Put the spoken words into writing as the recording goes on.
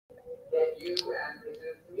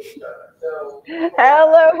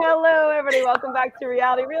Hello, everybody. Welcome back to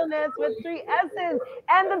Reality Realness with three S's.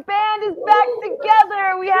 And the band is back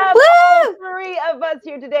together. We have all three of us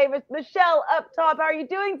here today with Michelle up top. How are you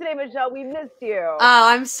doing today, Michelle? We missed you. Oh,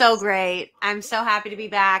 I'm so great. I'm so happy to be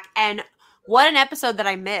back. And what an episode that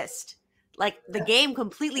I missed. Like, the game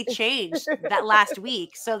completely changed that last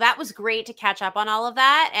week. So that was great to catch up on all of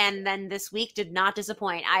that. And then this week did not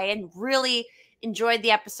disappoint. I really enjoyed the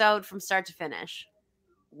episode from start to finish.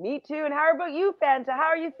 Me too. And how about you, Fanta? How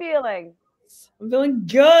are you feeling? I'm feeling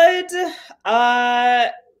good.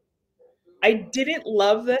 I didn't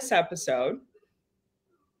love this episode.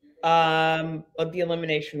 But the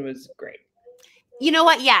elimination was great. You know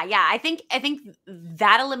what? Yeah. I think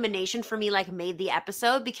that elimination for me like made the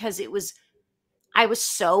episode because I was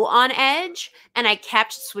so on edge and I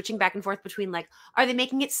kept switching back and forth between like, are they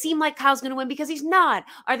making it seem like Kyle's going to win because he's not?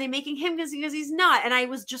 Are they making him because he's not? And I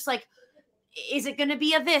was just like, is it going to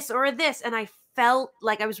be a this or a this? And I felt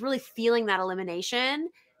like I was really feeling that elimination.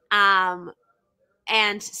 And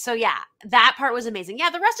so, yeah, that part was amazing. Yeah,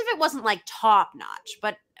 the rest of it wasn't like top notch,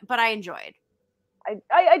 but I enjoyed.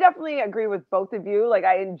 I definitely agree with both of you. Like,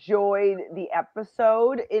 I enjoyed the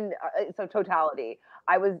episode in its totality.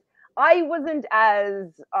 I wasn't as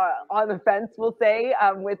on the fence, we'll say,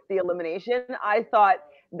 with the elimination. I thought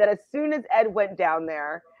that as soon as Ed went down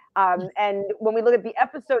there, and when we look at the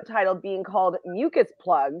episode title being called Mucus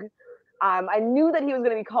Plug, I knew that he was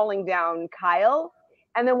going to be calling down Kyle.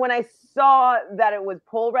 And then when I saw that it was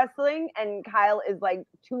pole wrestling and Kyle is like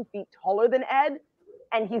 2 feet taller than Ed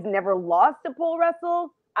and he's never lost a pole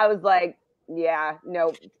wrestle, I was like, yeah,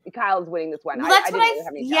 no, Kyle's winning this one. Well, that's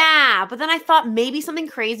but then I thought maybe something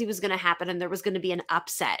crazy was going to happen and there was going to be an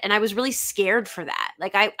upset. And I was really scared for that.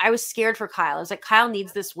 Like, I was scared for Kyle. I was like, Kyle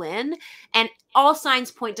needs this win. And all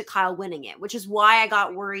signs point to Kyle winning it, which is why I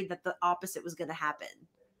got worried that the opposite was going to happen.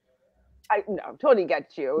 I totally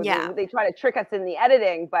get you. Yeah. They try to trick us in the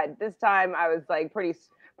editing, but this time I was like pretty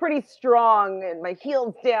strong and my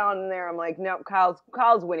heels down there. I'm like, no,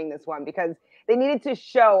 Kyle's winning this one because they needed to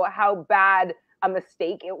show how bad a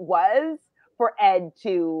mistake it was for Ed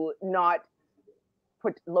to not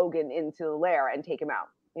put Logan into the lair and take him out.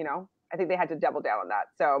 You know, I think they had to double down on that.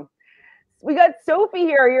 So we got Sophie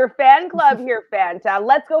here, your fan club here, Fanta.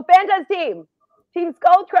 Let's go, Fanta's team. Team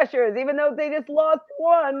Skull Crushers, even though they just lost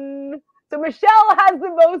one. So Michelle has the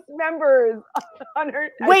most members on her.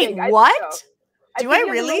 Wait, what? Do I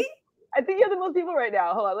really? I think you have the most people right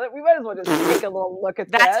now. Hold on. We might as well just take a little look at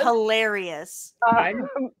That's this. hilarious. I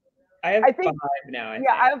have 5 now.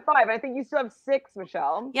 I have 5. I think you still have 6,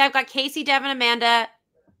 Michelle. Yeah, I've got Casey, Devin, Amanda,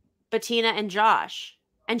 Bettina, and Josh.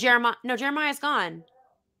 And Jeremiah. No, Jeremiah's gone.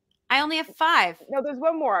 I only have 5. No, there's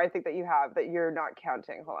one more I think that you have that you're not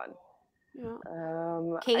counting. Hold on.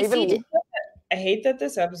 Yeah. Casey. I hate that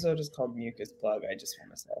this episode is called Mucus Plug. I just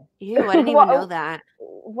want to say. Ew, I didn't even know that.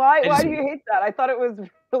 Why do you hate that? I thought it was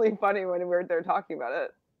really funny when we were there talking about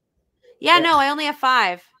it. Yeah, no, I only have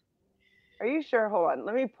 5. Are you sure? Hold on.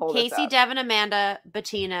 Let me pull this Casey, up. Devin, Amanda,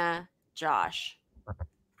 Bettina, Josh.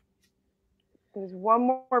 There's one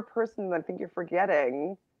more person that I think you're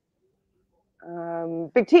forgetting.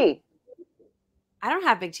 Big T. I don't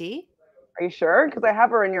have Big T. Are you sure? Because I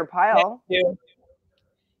have her in your pile. You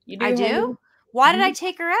do. I do? Why did I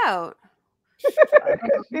take her out?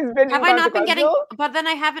 Have I not been getting? But then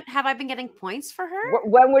have I been getting points for her?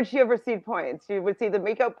 When would she have received points? She would see the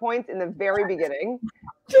makeup points in the very beginning,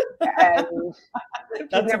 and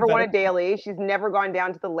she's never won a daily. She's never gone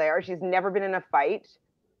down to the lair. She's never been in a fight.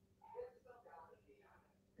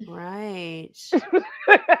 Right. But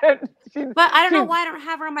I don't know why I don't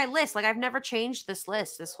have her on my list. Like, I've never changed this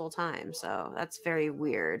list this whole time, so that's very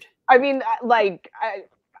weird. I mean, like,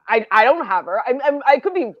 I don't have her. I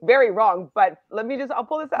could be very wrong, but I'll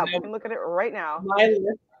pull this up. We can look at it right now.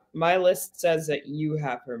 My list says that you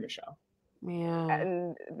have her, Michelle. Yeah.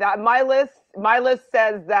 And that my list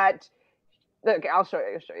says that. Look, I'll show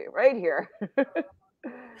you right here.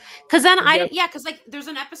 Because then because like there's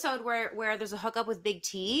an episode where there's a hookup with Big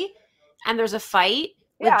T, and there's a fight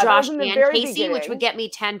with Josh and Casey, which would get me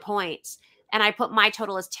 10 points, and I put my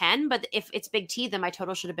total as 10. But if it's Big T, then my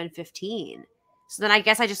total should have been 15. So then I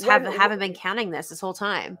guess I just haven't been counting this whole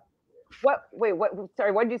time. What? Wait, what?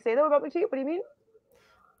 Sorry, what did you say though about Big T? What do you mean?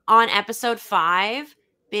 On episode 5,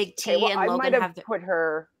 Big T and Logan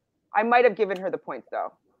I might have given her the points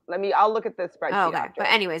though. I'll look at this spreadsheet. Oh, okay. After. But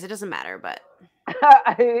anyways, it doesn't matter. But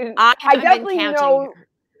I definitely know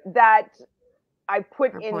that I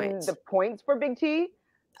put in points. the points for Big T.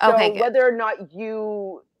 So okay, whether or not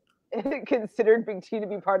you considered Big T to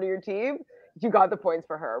be part of your team, You got the points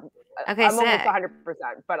for her. Okay, I'm almost sick. 100%,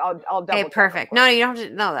 but I'll double Okay, check perfect. real No, quick. you don't have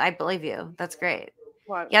to. No, I believe you. That's great.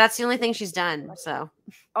 What? Yeah, that's the only thing she's done. So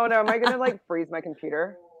Oh no, am I gonna like freeze my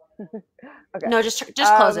computer? Okay. no, just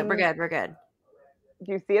close it. We're good. We're good.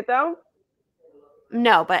 Do you see it though?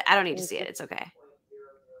 No, but I don't need to see it. It's okay.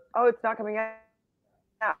 Oh, it's not coming out.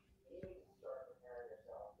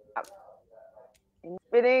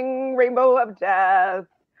 Spinning rainbow of death.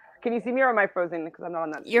 Can you see me or am I frozen? Because I'm not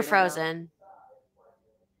on that. You're screen right now. frozen.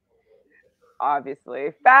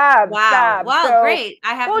 Obviously. Fab. Wow. Fab. Wow, So, great.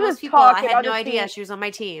 I have we'll the most just people. talk I and had I'll no just idea see- she was on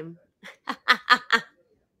my team.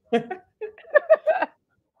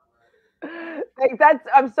 Like that's.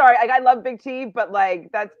 I'm sorry. Like I love Big T, but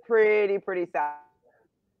like that's pretty sad.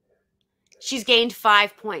 She's gained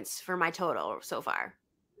 5 points for my total so far.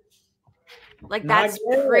 Like Not that's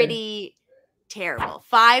good. pretty terrible.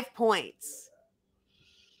 5 points.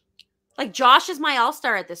 Like Josh is my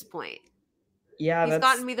all-star at this point. Yeah, He's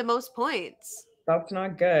gotten me the most points. that's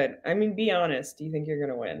not good. I mean, be honest. Do you think you're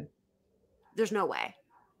gonna win? There's no way.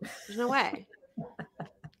 There's no way.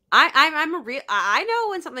 I'm a real. I know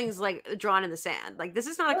when something's like drawn in the sand. Like this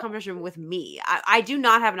is not a competition with me. I do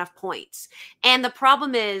not have enough points, and the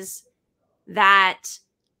problem is that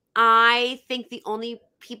I think the only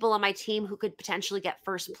people on my team who could potentially get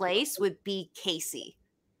first place would be Casey.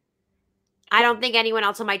 I don't think anyone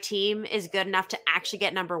else on my team is good enough to actually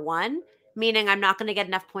get number one, meaning I'm not going to get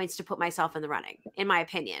enough points to put myself in the running, in my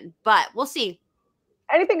opinion. But we'll see.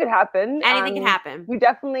 Anything could happen. Anything can happen. You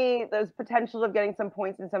definitely there's potential of getting some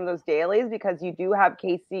points in some of those dailies because you do have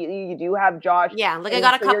Casey, you do have Josh. Yeah, like I and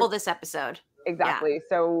got a so couple you're- this episode. Exactly.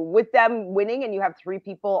 So with them winning, and you have 3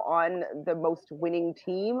 people on the most winning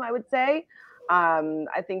team, I would say.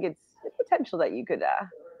 I think it's potential that you could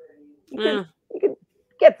you could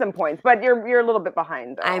get some points, but you're a little bit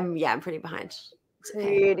behind. Though. I'm pretty behind. It's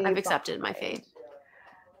okay. Pretty I've accepted my behind. fate.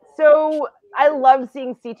 So I love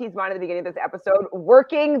seeing CT's mind at the beginning of this episode,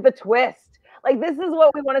 working the twist. Like this is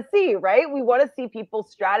what we want to see, right? We want to see people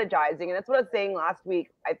strategizing, and that's what I was saying last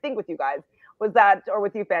week. I think with you guys was that, or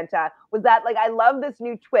with you, Fanta, was that like I love this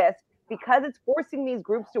new twist because it's forcing these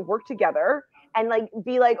groups to work together and like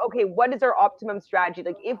be like, okay, what is our optimum strategy?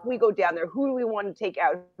 Like if we go down there, who do we want to take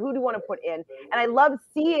out? Who do we want to put in? And I love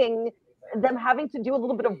seeing them having to do a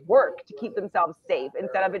little bit of work to keep themselves safe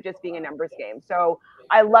instead of it just being a numbers game. So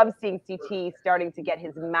I love seeing CT starting to get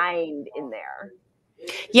his mind in there.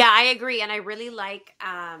 Yeah, I agree. And I really like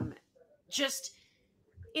just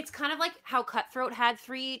it's kind of like how Cutthroat had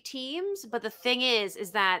 3 teams, but the thing is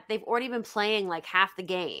that they've already been playing like half the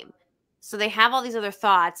game. So they have all these other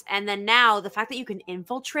thoughts. And then now the fact that you can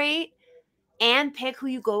infiltrate and pick who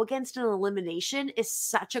you go against in an elimination is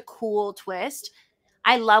such a cool twist.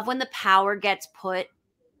 I love when the power gets put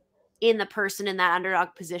in the person in that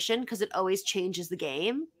underdog position because it always changes the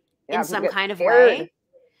game in some kind of way.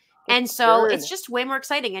 And so it's just way more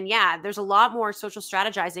exciting. And yeah, there's a lot more social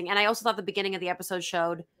strategizing. And I also thought the beginning of the episode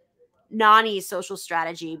showed Nany's social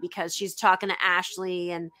strategy because she's talking to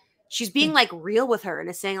Ashley and she's being like real with her and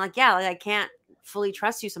is saying like, yeah, like I can't fully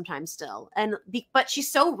trust you sometimes still. And but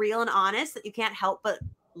she's so real and honest that you can't help but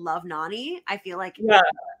love Nany. I feel like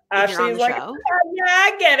Ashley's like, yeah,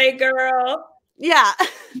 I get it, girl. Yeah.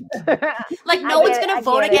 Like no one's going to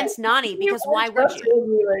vote against Nany because why would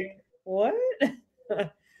you? Like, what?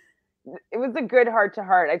 It was a good heart to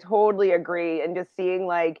heart. I totally agree. And just seeing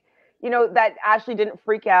like, you know, that Ashley didn't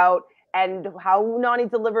freak out and how Nany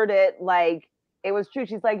delivered it. Like it was true.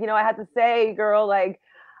 She's like, you know, I had to say, girl, like,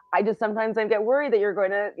 I just sometimes I get worried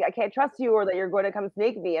that I can't trust you or that you're going to come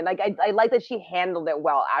snake me. And like, I like that she handled it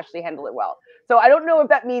well. Ashley handled it well. So I don't know if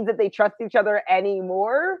that means that they trust each other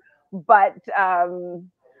anymore, but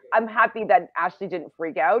I'm happy that Ashley didn't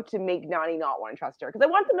freak out to make Nany not want to trust her because I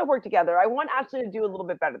want them to work together. I want Ashley to do a little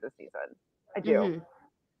bit better this season. I do. Mm-hmm.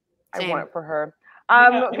 I want it for her.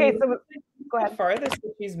 Okay, so go ahead. The farthest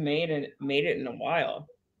that she's made it in a while.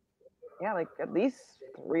 Yeah, like at least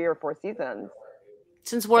 3 or 4 seasons.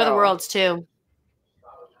 Since War of the Worlds too.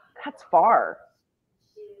 That's far.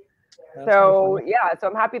 So yeah, so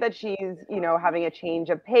I'm happy that she's, you know, having a change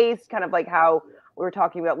of pace, kind of like how we were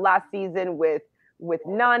talking about last season with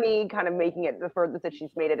Nany, kind of making it the furthest that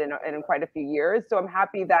she's made it in quite a few years. So I'm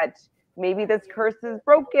happy that maybe this curse is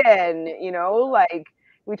broken, you know, like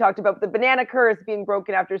we talked about the banana curse being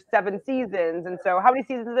broken after 7 seasons. And so how many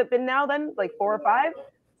seasons has it been now then? Like 4 or 5?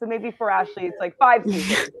 So maybe for Ashley, it's like 5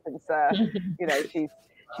 seasons since, you know, she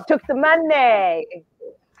took the money.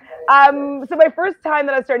 So my first time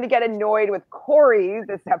that I was starting to get annoyed with Corey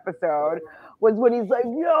this episode was when he's like,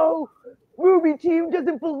 yo, Ruby team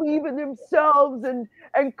doesn't believe in themselves, and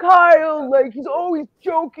Kyle, like, he's always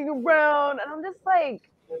joking around. And I'm just like,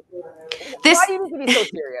 This why do you need to be so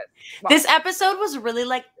serious? this episode was really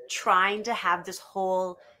like trying to have this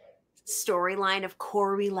whole storyline of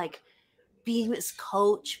Corey like being this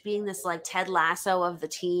coach, being this like Ted Lasso of the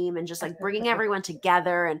team, and just like bringing everyone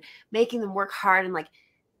together and making them work hard and like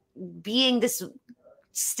being this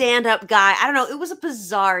stand-up guy. I don't know. It was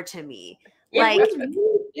bizarre to me.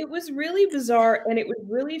 It was really bizarre, and it was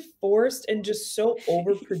really forced and just so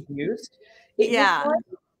overproduced.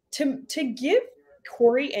 To give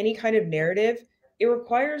Corey any kind of narrative, it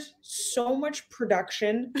requires so much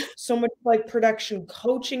production, so much like production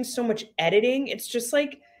coaching, so much editing. It's just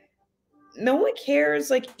like no one cares.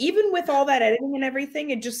 Like even with all that editing and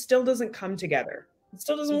everything, it just still doesn't come together. It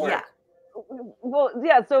still doesn't work. Yeah. Well,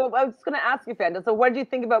 yeah. So I was just going to ask you, Fanda. So what did you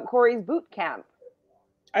think about Corey's boot camp?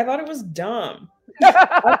 I thought it was dumb.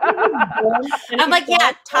 I'm like,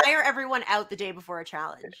 yeah, tire everyone out the day before a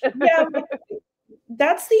challenge. Yeah,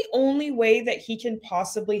 that's the only way that he can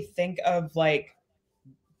possibly think of like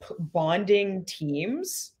bonding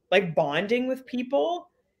teams, like bonding with people,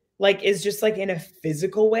 like is just like in a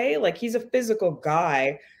physical way. Like he's a physical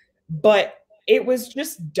guy, but it was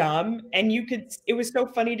just dumb. And it was so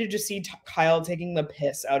funny to just see Kyle taking the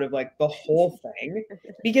piss out of like the whole thing,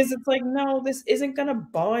 because it's like, no, this isn't going to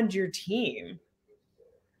bond your team.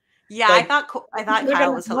 Yeah, like, I thought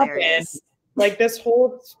Kyle was hilarious. Like this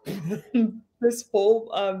whole section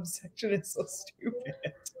is so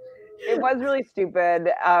stupid. It was really stupid.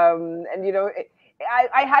 And you know,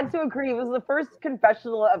 I had to agree. It was the first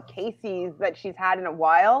confessional of Casey's that she's had in a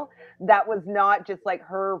while that was not just like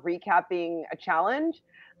her recapping a challenge,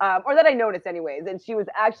 or that I noticed anyways. And she was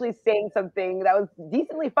actually saying something that was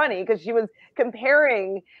decently funny, because she was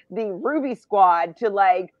comparing the Ruby squad to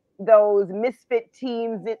like those misfit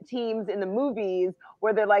teams in the movies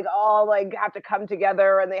where they're like all like have to come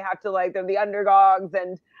together and they have to like, they're the underdogs.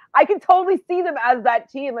 And I can totally see them as that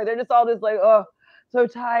team. Like they're just all just like, oh, so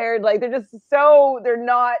tired. Like they're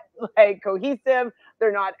not like cohesive.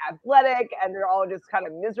 They're not athletic, and they're all just kind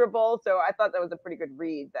of miserable. So I thought that was a pretty good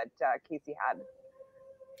read that Casey had.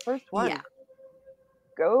 First one. Yeah.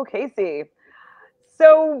 Go Casey.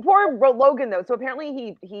 So poor Logan though. So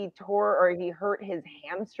apparently he hurt his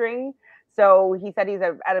hamstring. So he said he's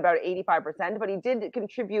at about 85%, but he did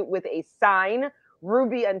contribute with a sign,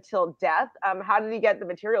 Ruby until death. How did he get the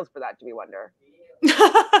materials for that, do we wonder?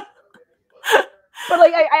 But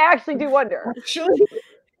like, I actually do wonder.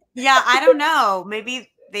 Yeah, I don't know.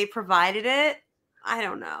 Maybe they provided it. I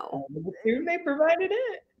don't know. They provided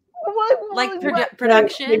it. Like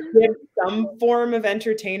production? They give some form of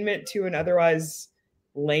entertainment to an otherwise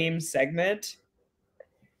lame segment.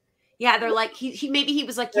 Yeah, they're like, maybe he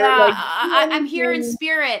was like, yeah, I'm here in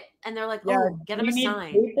spirit. And they're like, oh, get him a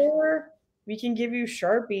sign. Paper? We can give you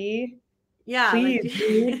Sharpie. Yeah. Please,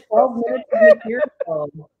 we need 12 minutes of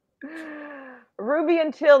material. Ruby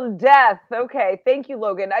until death. Okay, thank you,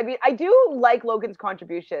 Logan. I mean, I do like Logan's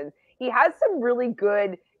contributions. He has some really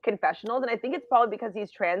good confessionals, and I think it's probably because he's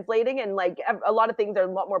translating, and like a lot of things are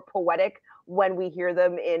a lot more poetic when we hear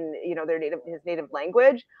them in, you know, his native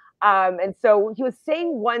language. And so he was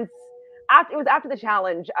saying once after the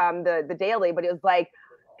challenge, the daily, but it was like,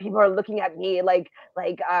 people are looking at me like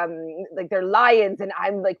they're lions, and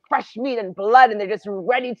I'm like fresh meat and blood, and they're just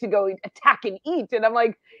ready to go attack and eat. And I'm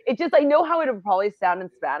like, I know how it would probably sound in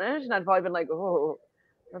Spanish, and I'd probably been like, oh,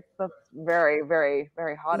 that's very, very,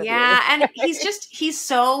 very hot of you. Yeah, and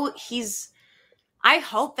I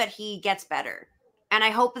hope that he gets better. And I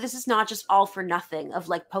hope that this is not just all for nothing of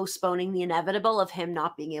like postponing the inevitable of him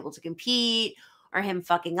not being able to compete or him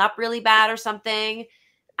fucking up really bad or something.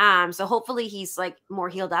 So hopefully he's like more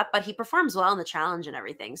healed up, but he performs well in the challenge and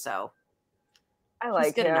everything. So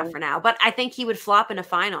he's good enough for now. But I think he would flop in a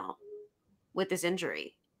final with this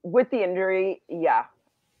injury. With the injury, yeah.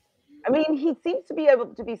 I mean, he seems to be able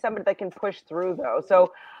to be somebody that can push through, though.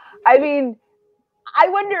 So, I mean, I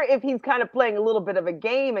wonder if he's kind of playing a little bit of a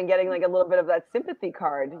game and getting like a little bit of that sympathy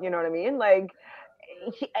card. You know what I mean? Like,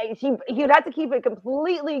 he'd have to keep it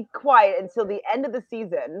completely quiet until the end of the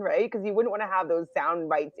season, right? Because you wouldn't want to have those sound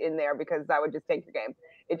bites in there, because that would just take your game.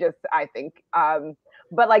 I think.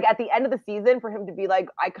 But like at the end of the season, for him to be like,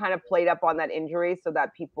 I kind of played up on that injury so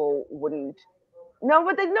that people wouldn't. No,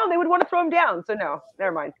 but they would want to throw him down. So no,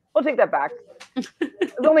 never mind. We'll take that back.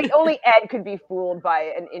 only Ed could be fooled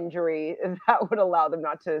by an injury that would allow them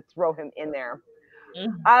not to throw him in there.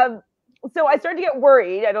 Mm-hmm. So I started to get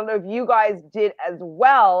worried. I don't know if you guys did as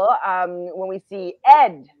well. When we see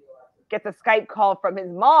Ed gets a Skype call from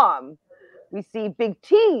his mom, we see Big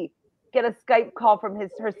T get a Skype call from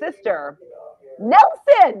her sister.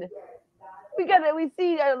 Nelson. We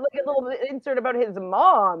see like a little insert about his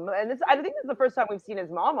mom, and I think this is the first time we've seen his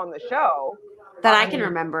mom on the show That I can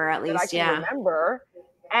remember, at least. that I can remember.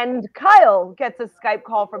 And Kyle gets a Skype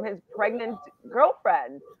call from his pregnant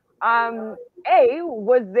girlfriend.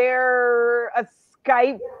 Was there a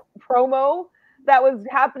Skype promo that was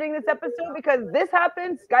happening this episode? Because this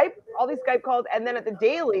happened, Skype, all these Skype calls, and then at the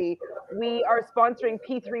Daily, we are sponsoring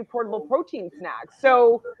P3 portable protein snacks.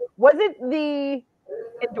 So was it the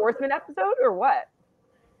endorsement episode or what?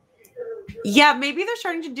 Yeah, maybe they're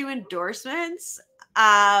starting to do endorsements,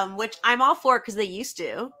 which I'm all for because they used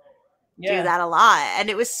to do that a lot, and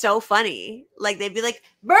it was so funny. Like they'd be like,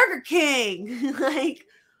 Burger King, like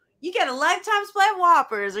you get a lifetime supply of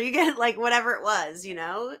Whoppers, or you get like whatever it was, you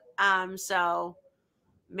know. So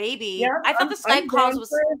maybe I thought the Skype calls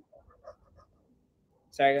was.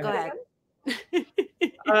 Sorry, go ahead.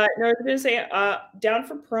 No, I was gonna say down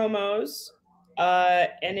for promos.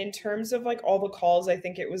 And in terms of like all the calls, I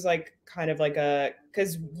think it was like kind of like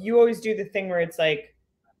because you always do the thing where it's like,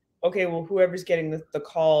 okay, well, whoever's getting the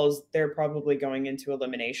calls, they're probably going into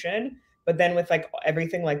elimination. But then with like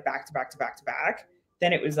everything like back to back to back to back,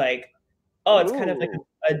 then it was like, oh, it's kind of like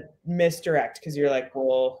a misdirect because you're like,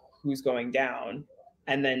 well, who's going down?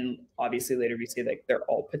 And then obviously later we see like they're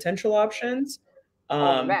all potential options.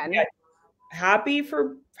 Yeah, happy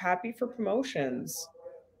for promotions.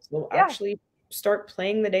 So we'll actually start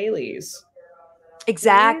playing the dailies.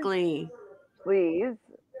 Exactly. Please.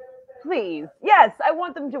 Yes, I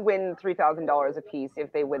want them to win $3,000 a piece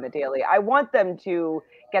if they win the daily. I want them to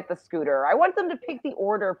get the scooter. I want them to pick the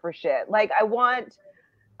order for shit. Like I want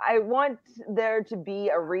there to be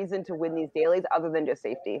a reason to win these dailies other than just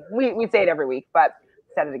safety. We say it every week, but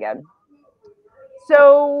said it again.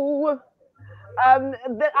 So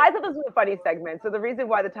I thought this was a funny segment. So the reason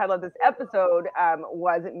why the title of this episode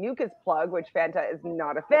was Mucus Plug, which Fanta is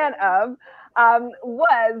not a fan of,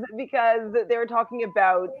 was because they were talking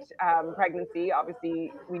about pregnancy.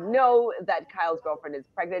 Obviously, we know that Kyle's girlfriend is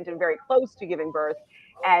pregnant and very close to giving birth.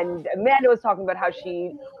 And Amanda was talking about how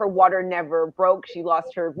her water never broke. She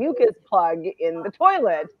lost her mucus plug in the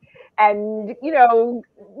toilet. And, you know,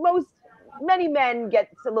 many men get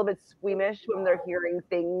a little bit squeamish when they're hearing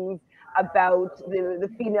things about the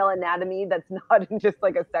female anatomy that's not in just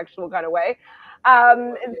like a sexual kind of way.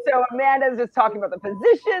 And so Amanda's just talking about the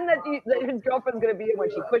position that his girlfriend's going to be in when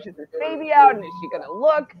she pushes his baby out, and is she going to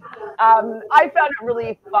look? I found it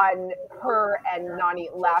really fun, her and Nani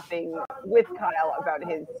laughing with Kyle about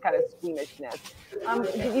his kind of squeamishness.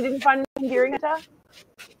 You didn't find anything endearing, Etta?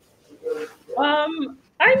 I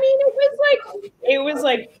mean, it was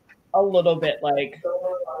like a little bit like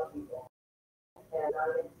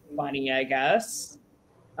funny, I guess.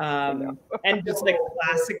 And just like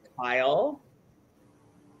classic Kyle.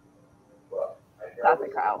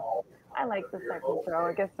 Classic Kyle. I like the second show.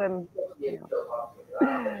 I guess I'm,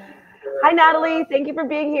 Hi, Natalie. Thank you for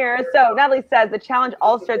being here. So Natalie says the Challenge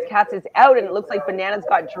All-Stars cast is out, and it looks like Bananas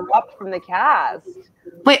got dropped from the cast.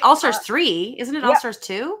 Wait, All-Stars 3? Isn't it All-Stars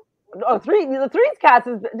 2? Oh, 3. The 3's cast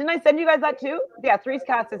is. Didn't I send you guys that too? Yeah, 3's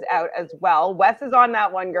cast is out as well. Wes is on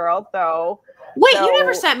that one, girl. So. Wait, you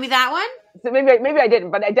never sent me that one. So maybe I didn't,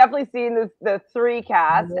 but I definitely seen the 3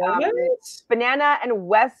 cast. Banana and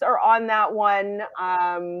Wes are on that one.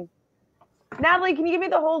 Natalie, can you give me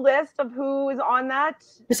the whole list of who is on that?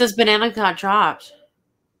 It says Banana got dropped.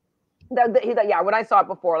 Yeah, when I saw it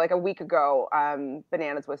before, like a week ago,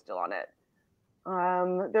 Bananas was still on it.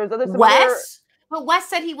 There's other Wes. But Wes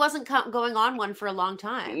said he wasn't going on one for a long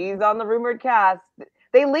time. He's on the rumored cast.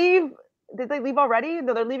 They leave. Did they leave already?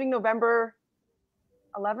 No, they're leaving November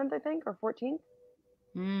 11th, I think, or 14th.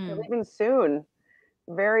 They're leaving soon.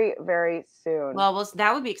 Very, very soon. Well,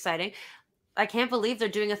 that would be exciting. I can't believe they're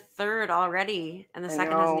doing a 3rd already, and the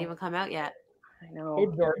second hasn't even come out yet. I know.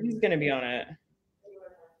 Oh, Jordan's going to be on it.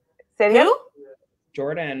 Say Who?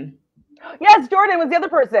 Jordan. Yes, Jordan was the other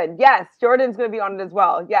person. Yes, Jordan's going to be on it as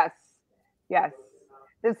well. Yes.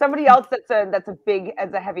 There's somebody else that's a big,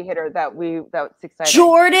 as a heavy hitter that's exciting.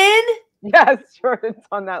 Jordan? Yes, Jordan's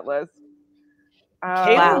on that list.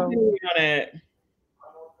 Kayla's going to be on it.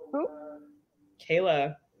 Who?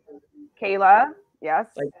 Kayla. Yes.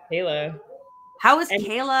 Like Kayla. How is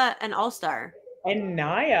Kayla an all-star? And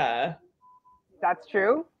Naya. That's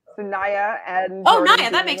true. So Naya and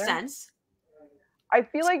Naya, that makes sense. I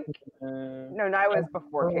feel like no, Naya was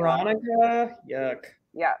before Veronica. Kayla. Yuck.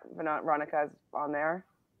 Yeah, Veronica's on there.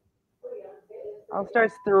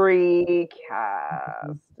 All-Stars 3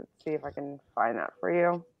 cast. Let's see if I can find that for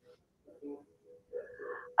you.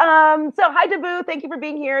 So hi Taboo, thank you for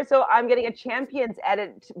being here. So I'm getting a Champions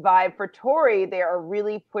edit vibe for Tori. They are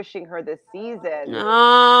really pushing her this season.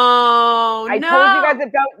 Oh, I told you guys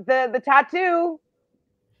about the tattoo.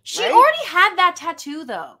 She already had that tattoo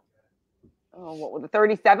though. Oh, what was it,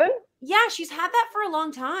 37? Yeah, she's had that for a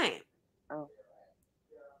long time. Oh.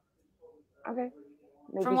 Okay.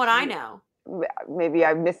 From what I know. Maybe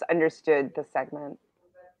I misunderstood the segment.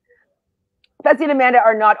 Fessy and Amanda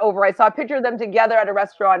are not over. I saw a picture of them together at a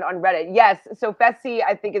restaurant on Reddit. Yes, so Fessy,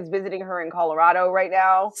 I think, is visiting her in Colorado right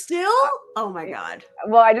now. Still? Oh my God.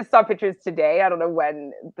 Well, I just saw pictures today. I don't know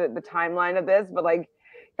when the timeline of this, but like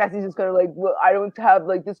Fessy's just kind of like, well, I don't have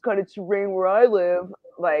like this kind of terrain where I live.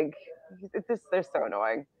 Like, it's just, they're so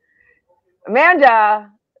annoying.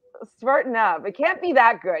 Amanda, smarten up. It can't be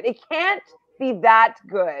that good. It can't be that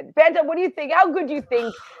good. Fanta, what do you think? How good do you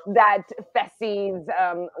think that Fessy's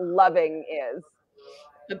loving is?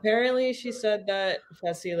 Apparently, she said that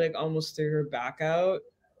Fessy like almost threw her back out.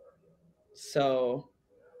 So,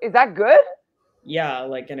 is that good? Yeah,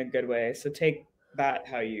 like in a good way. So take that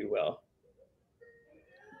how you will.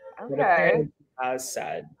 Okay. As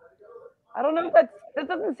said. I don't know if that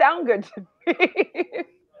doesn't sound good to me.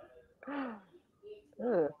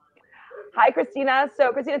 Hi, Christina.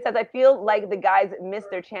 So Christina says, I feel like the guys missed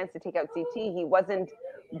their chance to take out CT. He wasn't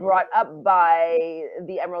brought up by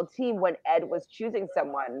the Emerald team when Ed was choosing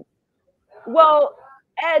someone. Well,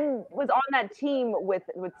 Ed was on that team with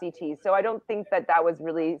CT, so I don't think that was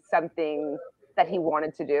really something that he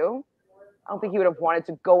wanted to do. I don't think he would have wanted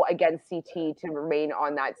to go against CT to remain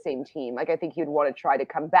on that same team. Like, I think he would want to try to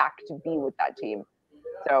come back to be with that team.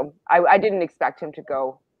 So I didn't expect him to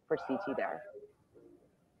go for CT there.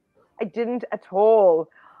 I didn't at all.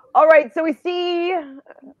 All right, so we see,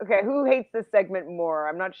 okay, who hates this segment more?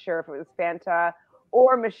 I'm not sure if it was Fanta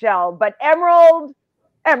or Michelle, but Emerald,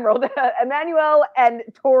 Emmanuel and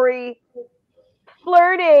Tori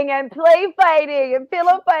flirting and play fighting and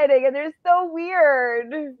pillow fighting, and they're so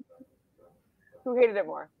weird. Who hated it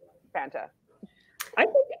more? Fanta. I'm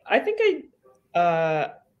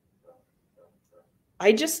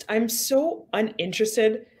so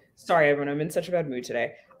uninterested. Sorry, everyone, I'm in such a bad mood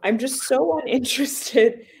today. I'm just so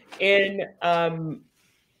uninterested in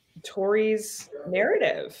Tori's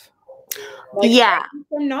narrative. Like, yeah.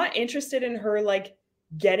 I'm not interested in her like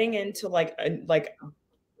getting into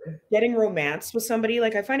getting romance with somebody.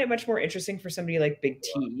 Like, I find it much more interesting for somebody like Big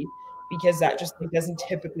T, because that just doesn't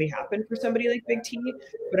typically happen for somebody like Big T.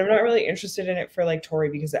 But I'm not really interested in it for like Tori,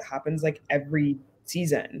 because it happens like every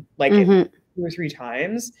season, like 2 or 3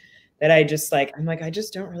 times. That I just like, I'm like, I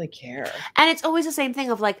just don't really care. And it's always the same thing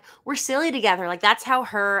of like, we're silly together. Like, that's how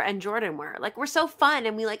her and Jordan were. Like, we're so fun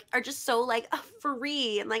and we like are just so like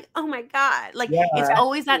free and like, oh my God. Like, it's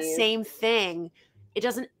always that same thing. It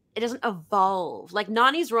doesn't evolve. Like,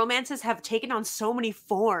 Nani's romances have taken on so many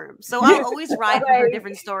forms. So I'll always ride for her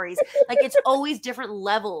different stories. Like, it's always different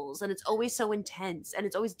levels and it's always so intense and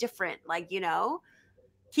it's always different. Like, you know,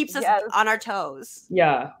 keeps us on our toes.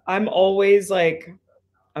 Yeah. I'm always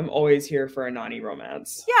here for a Nani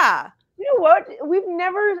romance. Yeah. You know what? We've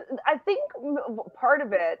never, I think part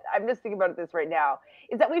of it, I'm just thinking about this right now,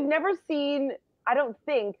 is that we've never seen, I don't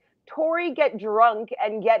think, Tori get drunk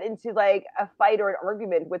and get into like a fight or an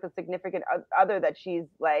argument with a significant other that she's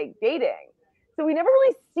like dating. So we never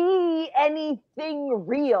really see anything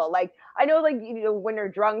real. Like, I know, like, you know, when they're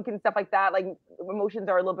drunk and stuff like that, like emotions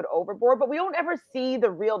are a little bit overboard, but we don't ever see the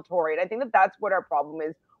real Tori. And I think that's what our problem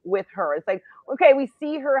is with her. It's like, okay, we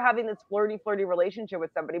see her having this flirty relationship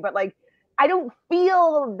with somebody, but like, I don't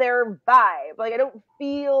feel their vibe. Like, I don't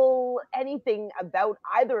feel anything about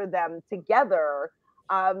either of them together.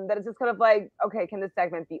 That it's just kind of like, okay, can this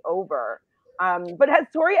segment be over? But has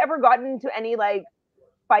Tori ever gotten into any like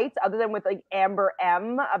fights other than with like Amber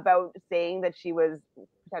M about saying that she was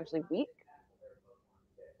potentially weak?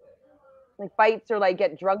 Like fights or like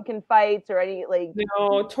get drunk in fights or any like?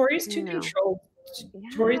 No, Tori's too controlled.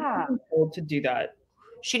 Tori's too controlled to do that.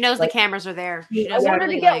 She knows the cameras are there. I want her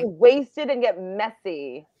to get wasted and get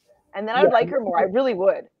messy, and then I would like her more. I really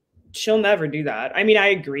would. She'll never do that. I mean, I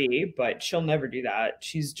agree, but she'll never do that.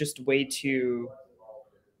 She's just way too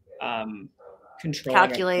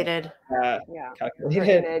calculated.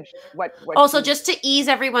 Calculated. What also, just to ease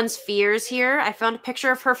everyone's fears here, I found a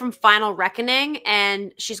picture of her from Final Reckoning,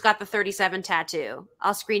 and she's got the 37 tattoo.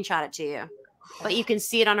 I'll screenshot it to you, but you can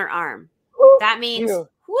see it on her arm. That means,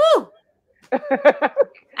 woo!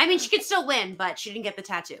 I mean, she could still win, but she didn't get the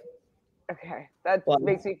tattoo. Okay, that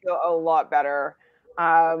makes me feel a lot better.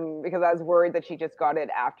 Because I was worried that she just got it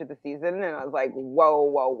after the season, and I was like,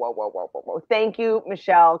 whoa. Thank you,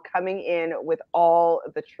 Michelle, coming in with all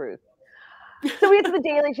the truth. So we get to the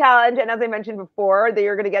daily challenge, and as I mentioned before, they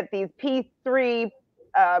are going to get these P3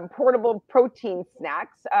 portable protein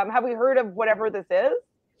snacks. Have we heard of whatever this is?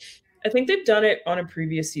 I think they've done it on a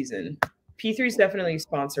previous season. P3's definitely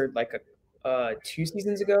sponsored like 2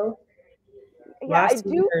 seasons ago. Yeah, I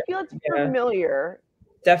do feel it's familiar.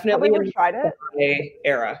 Definitely have we ever tried it?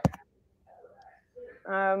 Era.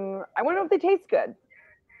 I wonder if they taste good.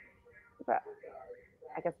 But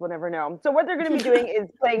I guess we'll never know. So what they're going to be doing is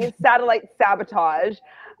playing satellite sabotage.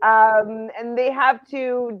 And they have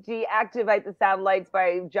to deactivate the satellites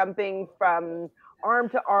by jumping from arm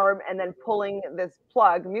to arm and then pulling this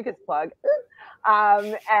plug, mucus plug.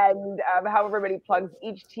 And however many plugs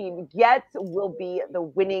each team gets will be the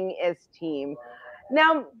winningest team.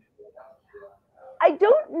 Now, I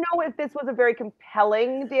don't know if this was a very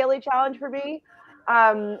compelling daily challenge for me,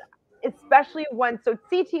 especially when, so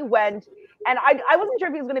CT went, and I wasn't sure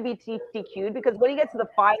if he was going to be DQ'd, because when he gets to the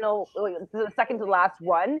final, the second to the last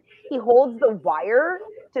one, he holds the wire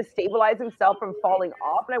to stabilize himself from falling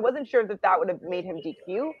off, and I wasn't sure if that would have made him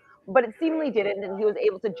DQ, but it seemingly didn't, and he was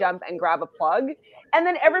able to jump and grab a plug, and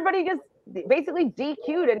then everybody just basically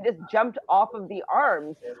DQ'd and just jumped off of the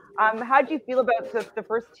arms. How do you feel about the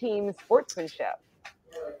first team's sportsmanship?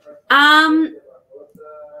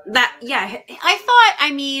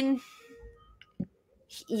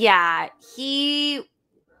 He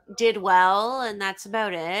did well, and that's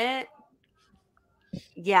about it.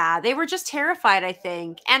 Yeah, they were just terrified, I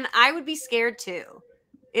think. And I would be scared too.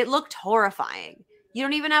 It looked horrifying. You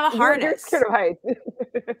don't even have a harness. You're scared of heights.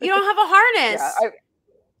 You don't have a harness. Yeah,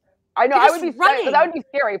 I know. I would be running. That would be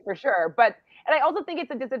scary for sure. And I also think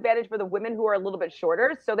it's a disadvantage for the women who are a little bit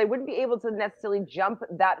shorter, so they wouldn't be able to necessarily jump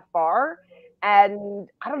that far. And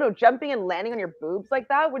I don't know, jumping and landing on your boobs like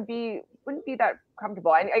that wouldn't be that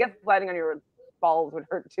comfortable. I guess landing on your balls would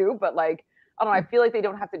hurt too, but like, I don't know, I feel like they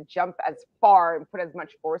don't have to jump as far and put as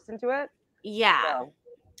much force into it. Yeah. So.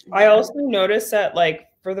 I also noticed that like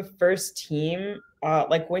for the first team,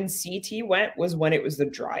 like when CT went was when it was the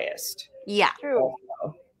driest. Yeah. True.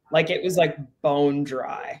 Like it was like bone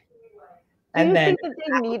dry. Do you think that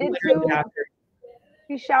they needed to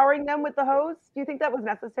be showering them with the hose? Do you think that was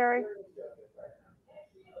necessary?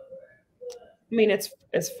 I mean, it's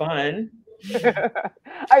fun. I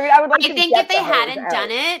mean, I would like. I think if they hadn't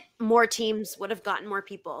done it, more teams would have gotten more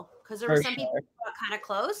people, because there were some people who got kind of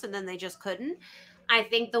close and then they just couldn't. I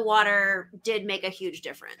think the water did make a huge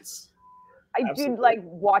difference. I did like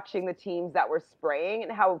watching the teams that were spraying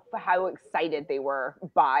and how excited they were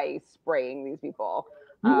by spraying these people.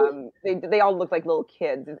 They all looked like little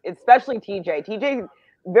kids, especially TJ. TJ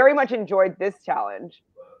very much enjoyed this challenge.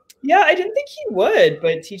 Yeah, I didn't think he would,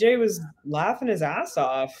 but TJ was laughing his ass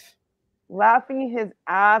off. Laughed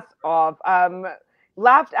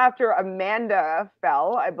after Amanda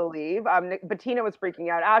fell, I believe. Bettina was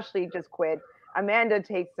freaking out. Ashley just quit. Amanda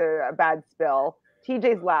takes a bad spill.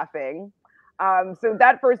 TJ's laughing. So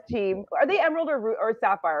that first team, are they Emerald or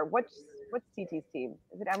Sapphire? What's CT's team?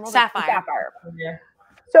 Is it Emerald? Sapphire. Yeah.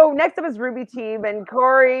 So next up is Ruby team, and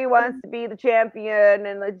Corey wants to be the champion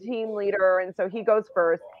and the team leader, and so he goes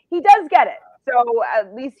first. He does get it. So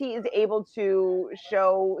at least he is able to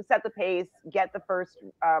set the pace, get the first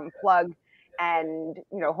plug, and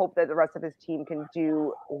hope that the rest of his team can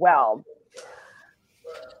do well.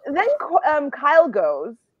 Then Kyle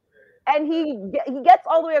goes, and he gets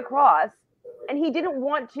all the way across, and he didn't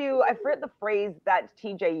want to. I forget the phrase that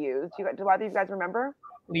TJ used. Do either of you guys remember?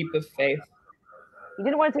 Leap of faith. He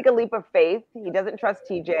didn't want to take a leap of faith. He doesn't trust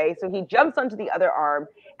TJ, so he jumps onto the other arm,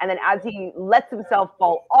 and then as he lets himself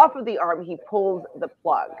fall off of the arm, he pulls the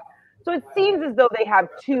plug. So it seems as though they have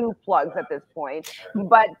 2 plugs at this point,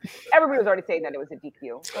 but everybody was already saying that it was a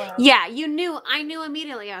DQ. Yeah, I knew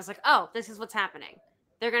immediately. I was like, oh, this is what's happening.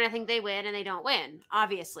 They're going to think they win, and they don't win,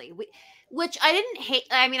 obviously. Which I didn't hate.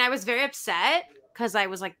 I mean, I was very upset because I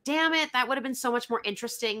was like, damn it, that would have been so much more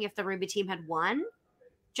interesting if the Ruby team had won.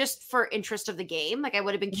 Just for interest of the game. Like, I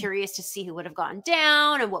would have been curious to see who would have gone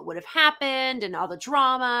down and what would have happened and all the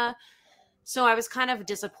drama. So I was kind of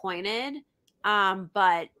disappointed.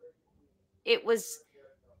 But it was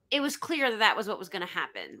clear that was what was going to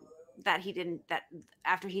happen. That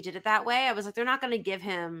after he did it that way, I was like, they're not going to give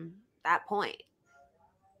him that point.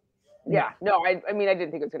 Yeah, no, I mean, I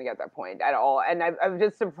didn't think it was going to get that point at all. And I'm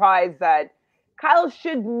just surprised that Kyle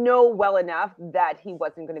should know well enough that he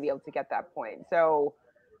wasn't going to be able to get that point. So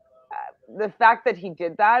the fact that he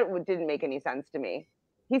did that didn't make any sense to me.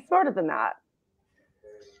 He's smarter than that.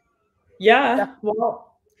 Yeah.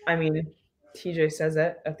 Well, I mean, TJ says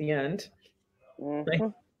it at the end. Mm-hmm.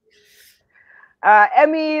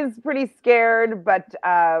 Emmy's pretty scared, but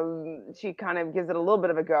she kind of gives it a little bit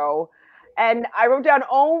of a go. And I wrote down,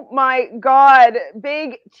 oh my God,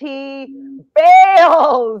 Big T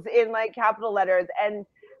bails in like capital letters. And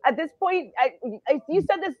at this point, you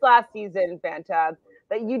said this last season, Fanta,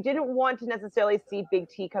 that you didn't want to necessarily see Big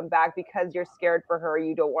T come back because you're scared for her.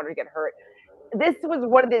 You don't want her to get hurt. This was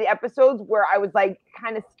one of the episodes where I was like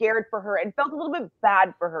kind of scared for her and felt a little bit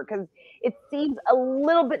bad for her because it seems a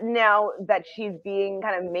little bit now that she's being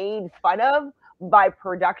kind of made fun of by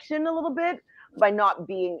production a little bit by not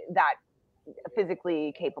being that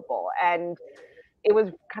physically capable. And it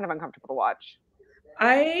was kind of uncomfortable to watch.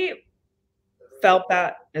 I felt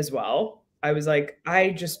that as well. I was like,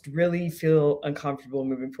 I just really feel uncomfortable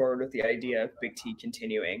moving forward with the idea of Big T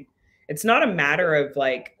continuing. It's not a matter of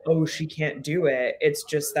like, oh, she can't do it. It's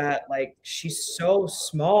just that like she's so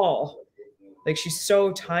small, like she's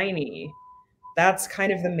so tiny. That's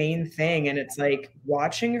kind of the main thing. And it's like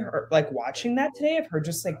watching that today of her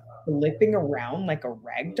just like flipping around like a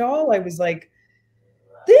rag doll. I was like,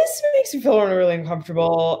 this makes me feel really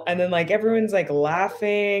uncomfortable. And then like everyone's like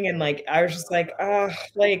laughing and like I was just like,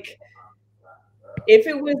 like if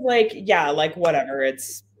it was like, yeah, like whatever,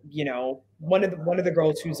 it's, you know, one of the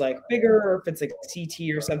girls who's like bigger, or if it's like CT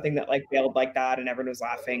or something that like bailed like that and everyone was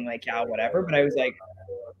laughing, like, yeah, whatever. But I was like,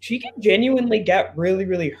 she can genuinely get really,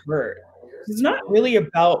 really hurt. It's not really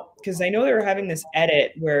about, because I know they were having this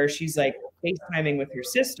edit where she's like FaceTiming with her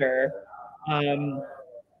sister.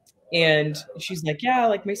 And she's like, yeah,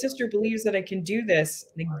 like my sister believes that I can do this.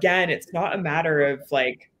 And again, it's not a matter of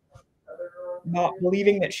like not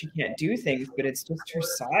believing that she can't do things, but it's just her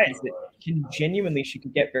size that she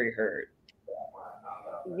could get very hurt.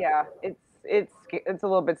 Yeah, it's a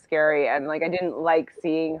little bit scary, and like I didn't like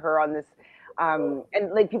seeing her on this, and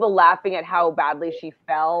like people laughing at how badly she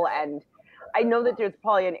fell, and I know that there's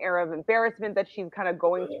probably an era of embarrassment that she's kind of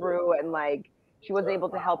going through, and like she wasn't able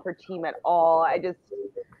to help her team at all. I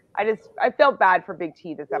felt bad for Big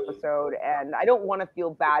T this episode, and I don't want to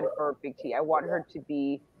feel bad for Big T. I want her to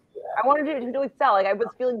excel. Like I was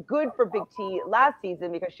feeling good for Big T last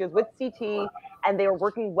season because she was with CT and they were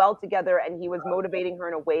working well together, and he was motivating her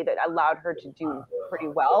in a way that allowed her to do pretty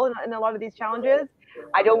well in a lot of these challenges.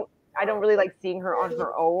 I don't really like seeing her on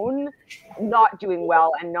her own, not doing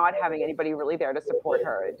well and not having anybody really there to support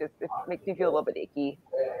her. It makes me feel a little bit icky.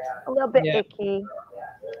 Icky.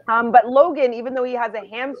 But Logan, even though he has a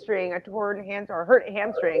hamstring, a torn hamstring or hurt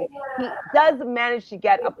hamstring, he does manage to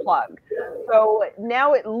get a plug. So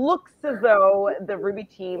now it looks as though the Ruby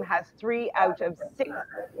team has 3 out of 6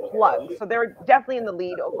 plugs. So they're definitely in the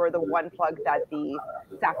lead over the 1 plug that the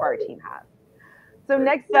Sapphire team has. So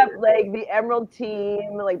next up, like the Emerald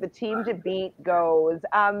team, like the team to beat goes.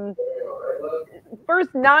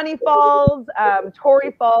 First, Nany falls,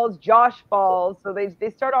 Tori falls, Josh falls. So they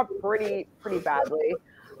start off pretty badly.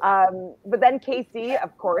 But then Casey,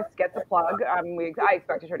 of course, gets a plug. I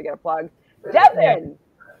expected her to get a plug. Devin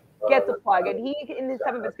gets a plug, and he, in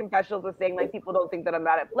some of his confessionals, was saying like, people don't think that I'm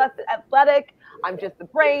not athletic. I'm just the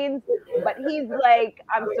brains. But he's like,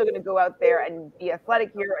 I'm still gonna go out there and be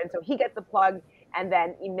athletic here, and so he gets a plug. And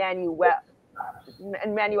then Emmanuel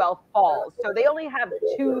falls. So they only have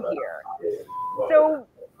 2 here. So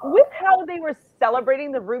with how they were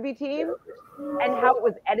celebrating the Ruby team and how it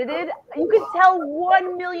was edited, you could tell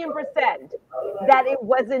 1,000,000% that it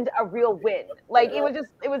wasn't a real win. Like it wasn't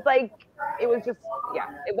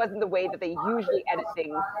the way that they usually edit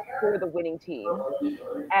things for the winning team.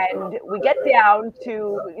 And we get down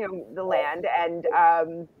to the land, and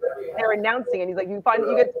they're announcing, and he's like, you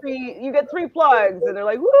get 3 plugs, and they're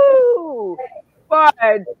like, woo! But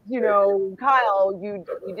Kyle, you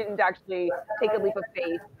didn't actually take a leap of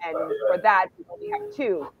faith, and for that you only have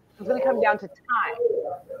 2. It's going to come down to time.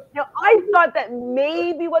 Now, I thought that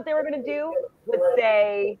maybe what they were going to do was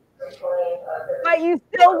say, but you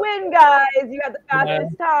still win, guys. You had the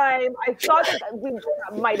fastest time. I thought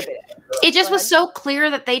that might have been it. It just was so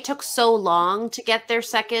clear that they took so long to get their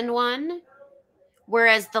second one.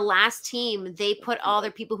 Whereas the last team, they put all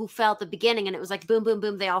their people who fell at the beginning, and it was like boom, boom,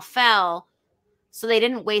 boom, they all fell. So they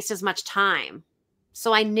didn't waste as much time.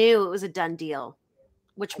 So I knew it was a done deal,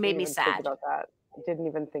 which made me sad. Didn't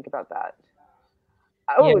even think about that.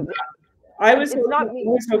 Oh, yeah. I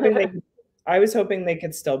was hoping they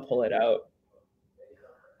could still pull it out.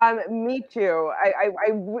 Me too.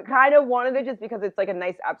 I kind of wanted it just because it's like a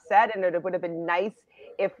nice upset, and it would have been nice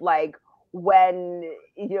if like when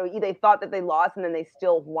they thought that they lost and then they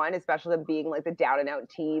still won, especially them being like the down and out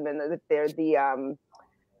team and they're the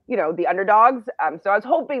the underdogs. So I was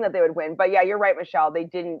hoping that they would win, but yeah, you're right, Michelle. They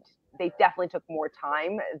didn't. They definitely took more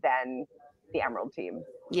time than the Emerald team.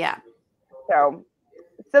 Yeah. So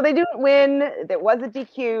they didn't win. There was a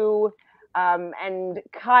DQ. And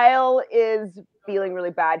Kyle is feeling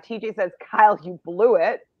really bad. TJ says, Kyle, you blew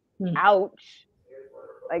it. Ouch.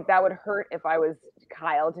 Like, that would hurt if I was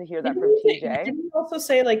Kyle to hear that from TJ. Didn't you also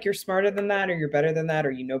say, like, you're smarter than that, or you're better than that,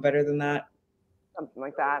 or you know better than that? Something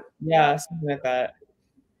like that. Yeah, something like that.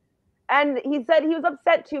 And he said he was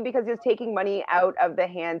upset too because he was taking money out of the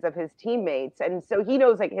hands of his teammates. And so he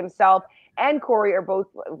knows, like, himself and Corey are both,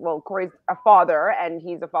 well, Corey's a father and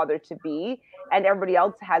he's a father to be, and everybody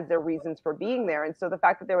else has their reasons for being there. And so the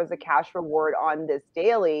fact that there was a cash reward on this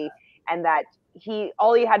daily, and that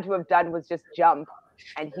all he had to have done was just jump,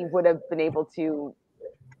 and he would have been able to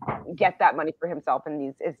get that money for himself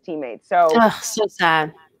and his teammates. So, so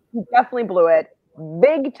sad. He definitely blew it.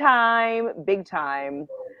 Big time, big time.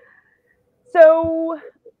 So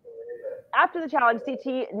after the challenge,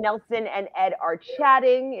 CT, Nelson, and Ed are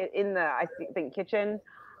chatting in the, I think, kitchen.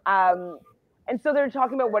 And so they're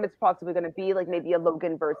talking about what it's possibly going to be, like maybe a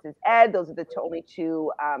Logan versus Ed. Those are the only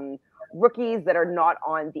two rookies that are not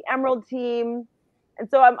on the Emerald team. And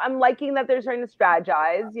so I'm liking that they're starting to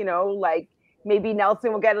strategize, you know, like maybe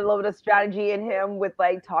Nelson will get a little bit of strategy in him with,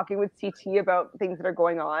 like, talking with CT about things that are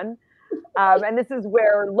going on. And this is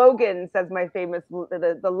where Logan says my famous,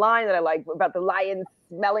 the line that I like about the lion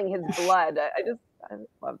smelling his blood. I just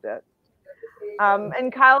loved it.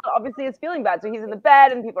 And Kyle obviously is feeling bad. So he's in the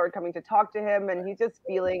bed and people are coming to talk to him and he's just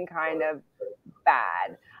feeling kind of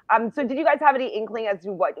bad. So did you guys have any inkling as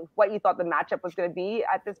to what you thought the matchup was going to be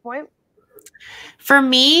at this point? For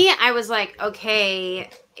me, I was like, okay,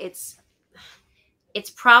 it's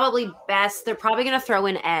probably best. They're probably going to throw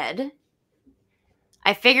in Ed.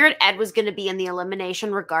 I figured Ed was going to be in the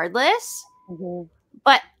elimination regardless,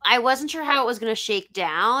 but I wasn't sure how it was going to shake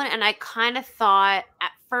down. And I kind of thought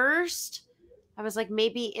at first, I was like,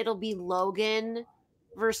 maybe it'll be Logan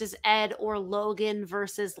versus Ed, or Logan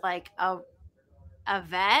versus like a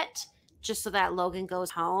vet, just so that Logan goes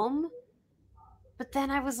home. But then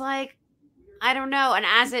I was like, I don't know. And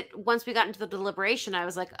once we got into the deliberation, I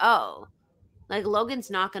was like, oh, like Logan's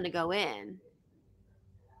not going to go in.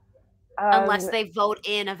 Unless they vote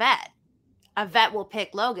in a vet. A vet will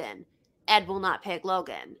pick Logan. Ed will not pick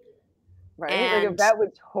Logan. Right. And like a vet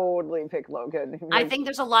would totally pick Logan. I think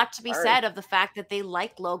there's a lot to be said of the fact that they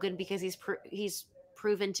like Logan because he's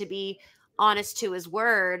proven to be honest to his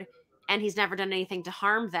word and he's never done anything to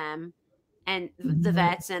harm them and the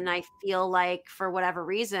vets. And I feel like for whatever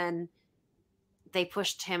reason, they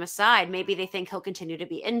pushed him aside. Maybe they think he'll continue to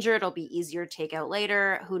be injured. It'll be easier to take out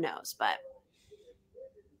later. Who knows? But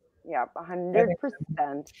yeah, 100%.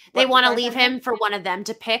 They want to leave him for one of them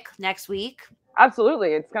to pick next week. Absolutely.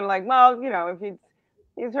 It's kind of like, well, you know, if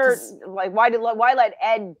he's hurt, like why let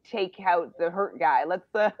Ed take out the hurt guy? Let's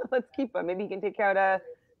keep him. Maybe he can take out a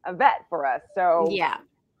vet for us. So yeah.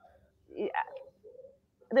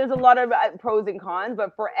 There's a lot of pros and cons,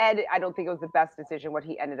 but for Ed, I don't think it was the best decision what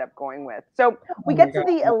he ended up going with. So we get to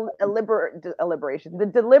the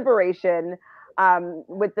deliberation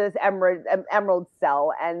with this Emerald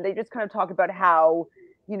cell, and they just kind of talk about how,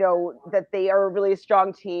 you know, that they are a really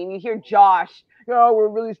strong team. You hear Josh, oh, we're a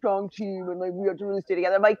really strong team, and like we have to really stay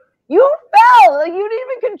together. I'm like, you fell, like you didn't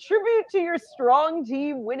even contribute to your strong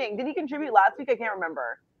team winning. Did he contribute last week? I can't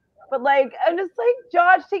remember. But like, I'm just like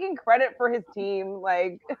Josh taking credit for his team.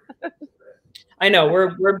 Like, I know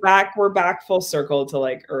we're back full circle to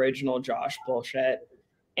like original Josh bullshit,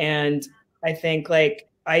 and I think like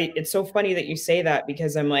it's so funny that you say that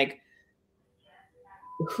because I'm like,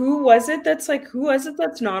 who was it that's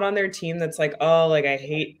not on their team that's like, oh, like I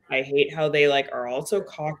hate how they like are all so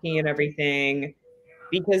cocky and everything,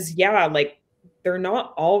 because yeah, like they're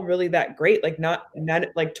not all really that great. Like none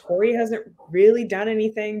like Tori hasn't really done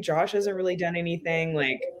anything. Josh hasn't really done anything.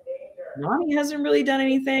 Like Nany hasn't really done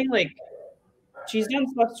anything. Like she's done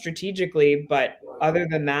stuff strategically, but other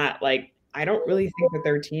than that, like I don't really think that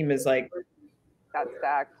their team is like that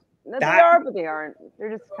stacked. They are, but they aren't.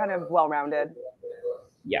 They're just kind of well-rounded.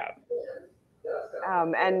 Yeah.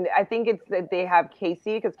 And I think it's that they have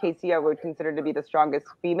Casey, because Casey I would consider to be the strongest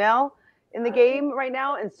female in the game right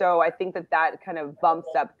now, and so I think that kind of bumps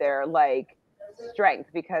up their like strength,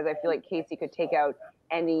 because I feel like Casey could take out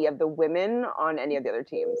any of the women on any of the other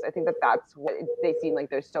teams. I think that's what they seem like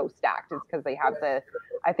they're so stacked. It's because they have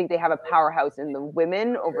I think they have a powerhouse in the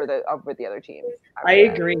women over the other teams. I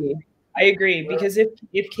agree because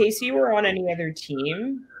if Casey were on any other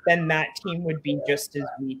team, then that team would be just as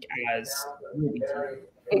weak as Ruby team.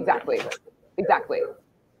 Exactly.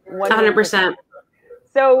 100%.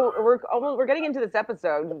 So we're getting into this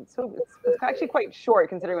episode. So it's actually quite short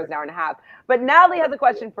considering it was an hour and a half. But Natalie has a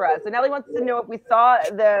question for us. So Natalie wants to know if we saw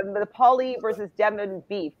the Polly versus Devin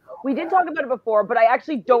beef. We did talk about it before, but I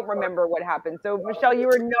actually don't remember what happened. So Michelle, you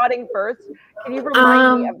were nodding first. Can you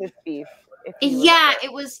remind me of this beef? Yeah,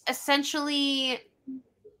 it was essentially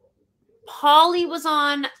Polly was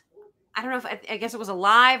on. I don't know if I guess it was a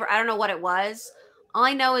live, or I don't know what it was. All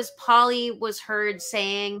I know is Polly was heard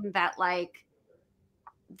saying that like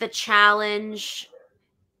the challenge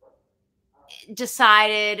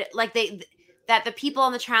decided like that the people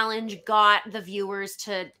on the challenge got the viewers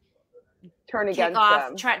to turn against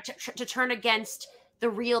them, to turn against the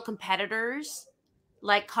real competitors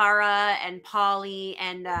like Cara and Polly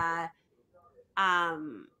and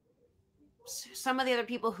some of the other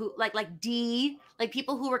people who like D, like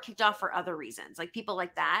people who were kicked off for other reasons, like people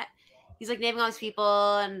like that. He's like naming all these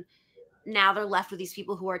people, and now they're left with these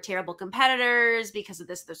people who are terrible competitors because of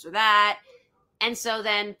this or that. And so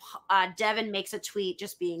then Devin makes a tweet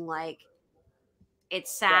just being like,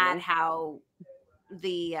 it's sad how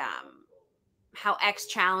the how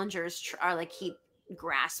ex-challengers are like keep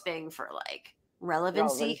grasping for like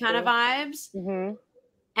relevancy kind of vibes. Mm-hmm.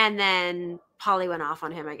 And then Polly went off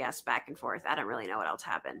on him, I guess, back and forth. I don't really know what else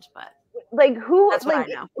happened, but like who? That's like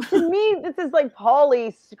what I know. To me, this is like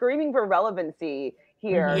Polly screaming for relevancy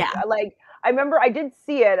here. Yeah. Like I remember I did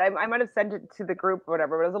see it. I might have sent it to the group or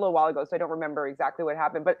whatever, but it was a little while ago, so I don't remember exactly what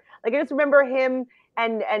happened. But like I just remember him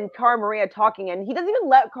and Cara Maria talking, and he doesn't even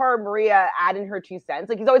let Cara Maria add in her 2 cents.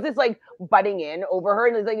 Like he's always just like butting in over her,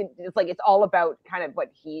 and it's like it's all about kind of what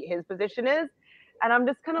his position is. And I'm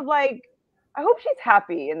just kind of like, I hope she's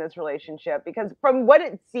happy in this relationship, because from what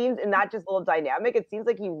it seems in that just little dynamic, it seems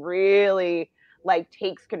like he really like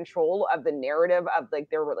takes control of the narrative of like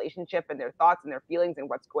their relationship and their thoughts and their feelings and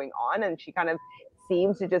what's going on. And she kind of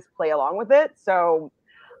seems to just play along with it. So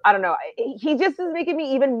I don't know. He just is making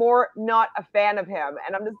me even more not a fan of him.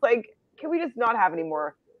 And I'm just like, can we just not have any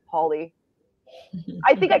more Polly?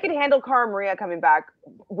 I think I could handle Cara Maria coming back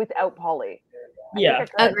without Polly. Yeah.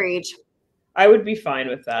 Agreed. I would be fine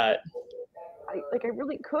with that. I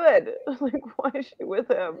really could. Like, why is she with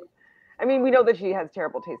him? I mean, we know that she has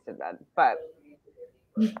terrible taste in men, but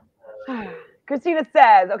Christina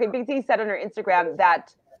says, okay, Big T said on her Instagram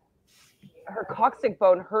that her coccyx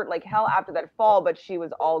bone hurt like hell after that fall, but she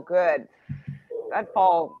was all good. That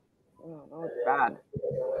fall, that was bad.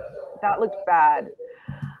 That looked bad.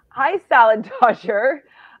 Hi, Salad Dodger.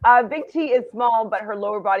 Big T is small, but her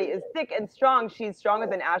lower body is thick and strong. She's stronger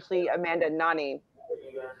than Ashley, Amanda, and Nany.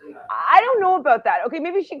 I don't know about that. Okay,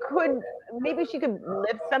 maybe she could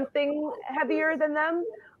lift something heavier than them,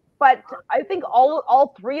 but I think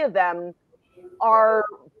all 3 of them are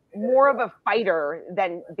more of a fighter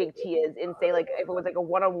than Big T is in, say, like if it was like a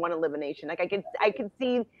one-on-one elimination. Like I could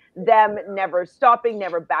see them never stopping,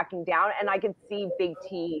 never backing down, and I could see Big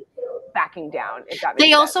T backing down. If that makes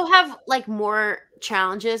They sense. also have like more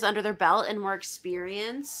challenges under their belt and more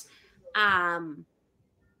experience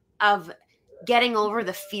of getting over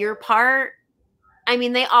the fear part. I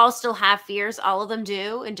mean, they all still have fears. All of them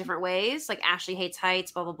do in different ways. Like Ashley hates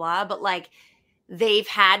heights, blah, blah, blah. But like they've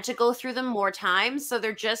had to go through them more times. So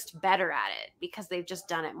they're just better at it because they've just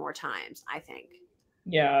done it more times, I think.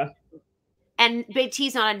 Yeah. And Big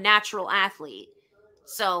T's not a natural athlete.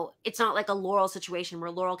 So it's not like a Laurel situation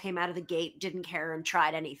where Laurel came out of the gate, didn't care, and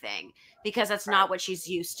tried anything, because that's not what she's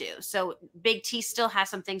used to. So Big T still has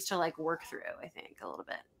some things to like work through, I think, a little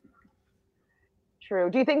bit. True.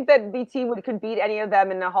 Do you think that BT could beat any of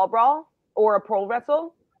them in a hall brawl or a pole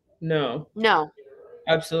wrestle? No. No.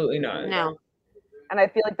 Absolutely not. No. And I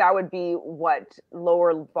feel like that would be what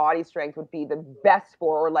lower body strength would be the best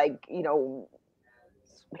for, or like, you know,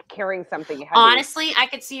 carrying something heavy. Honestly, I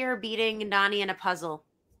could see her beating Nany in a puzzle.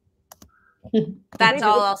 That's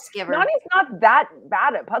all I'll give her. Nany's not that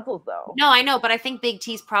bad at puzzles, though. No, I know, but I think Big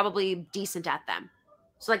T's probably decent at them.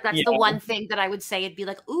 So like that's the one thing that I would say. It'd be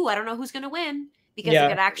like, ooh, I don't know who's going to win, because it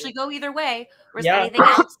could actually go either way. Whereas anything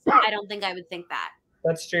else, I don't think I would think that.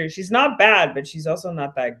 That's true. She's not bad, but she's also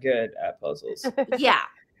not that good at puzzles. Yeah.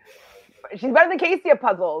 She's better than Casey at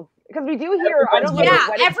puzzles. Because we do hear,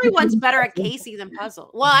 everyone's better at Casey than puzzle.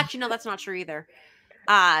 Well, actually, no, that's not true either.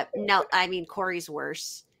 No, I mean, Corey's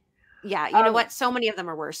worse. Yeah, you know what? So many of them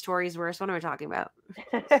are worse. Tori's worse. What am I talking about?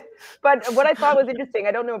 But what I thought was interesting,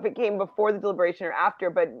 I don't know if it came before the deliberation or after,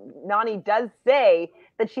 but Nany does say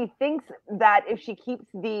that she thinks that if she keeps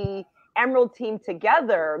the Emerald team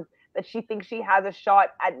together, that she thinks she has a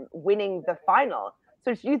shot at winning the final.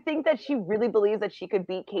 So do you think that she really believes that she could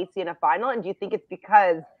beat Casey in a final? And do you think it's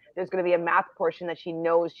because there's going to be a math portion that she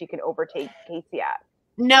knows she can overtake Casey at?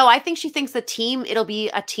 No, I think she thinks it'll be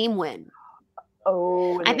a team win.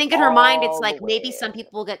 Oh, and I they think in her mind it's all like maybe win. some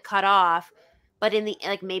people get cut off, but in the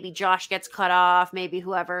like maybe Josh gets cut off, maybe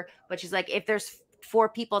whoever. But she's like, if there's 4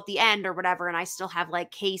 people at the end or whatever, and I still have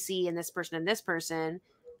like Casey and this person,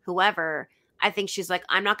 whoever. I think she's like,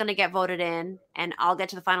 I'm not going to get voted in, and I'll get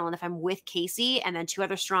to the final. And if I'm with Casey and then 2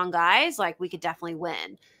 other strong guys, like we could definitely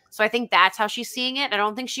win. So I think that's how she's seeing it. I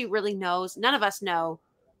don't think she really knows. None of us know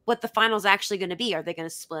what the final's actually going to be. Are they going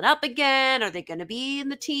to split up again? Are they going to be in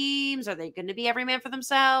the teams? Are they going to be every man for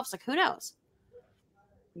themselves? Like, who knows?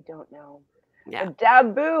 We don't know. Yeah. But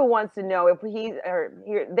Dabu wants to know if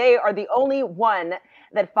they are the only one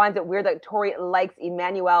that finds it weird that Tori likes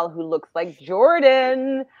Emmanuel, who looks like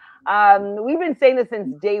Jordan. We've been saying this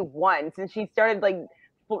since day one, since she started like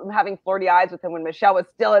having flirty eyes with him when Michelle was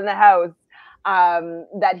still in the house,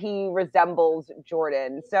 that he resembles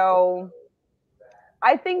Jordan. So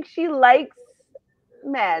I think she likes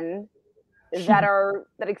men that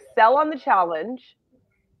excel on the challenge,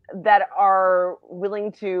 that are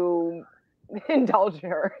willing to indulge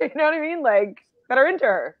her. You know what I mean? Like, that are into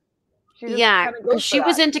her. She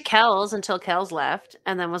was into Kells until Kells left,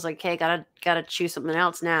 and then was like, "Hey, gotta choose something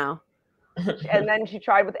else now." And then she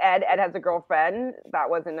tried with Ed. Ed has a girlfriend. That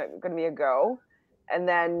wasn't going to be a go. And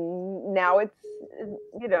then now it's,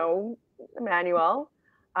 Emmanuel.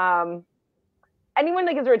 Anyone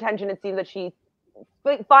that gives her attention, it seems that she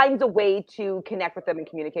finds a way to connect with them and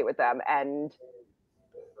communicate with them. And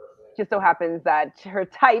just so happens that her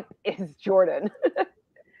type is Jordan.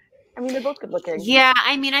 I mean, they're both good looking. Yeah,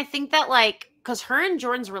 I mean, I think that like, because her and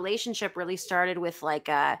Jordan's relationship really started with like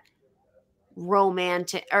a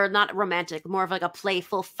romantic, or not romantic, more of like a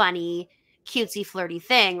playful, funny, cutesy, flirty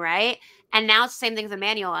thing, right? And now it's the same thing with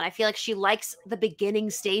Emmanuel. And I feel like she likes the beginning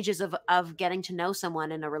stages of getting to know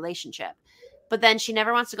someone in a relationship. But then she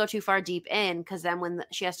never wants to go too far deep in, because then when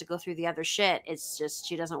she has to go through the other shit, it's just,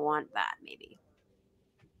 she doesn't want that, maybe.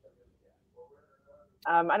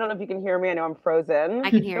 I don't know if you can hear me. I know I'm frozen. I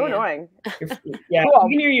can hear you. Annoying. Yeah, cool. I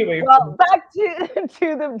can hear you. Well, back to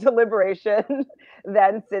the deliberation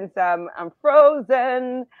then, since I'm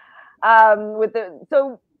frozen.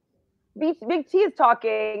 So Big T is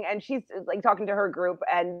talking, and she's like talking to her group,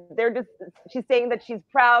 and she's saying that she's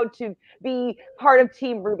proud to be part of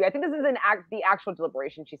Team Ruby. I think this is the actual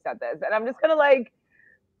deliberation. She said this, and I'm just kind of like,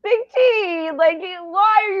 Big T, like,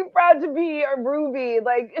 why are you proud to be a Ruby?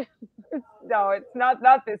 Like, no, it's not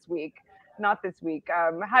this week. Not this week.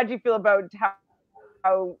 How do you feel about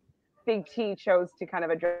how Big T chose to kind of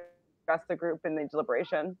address the group in the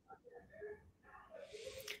deliberation?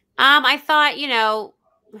 I thought,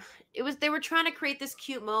 they were trying to create this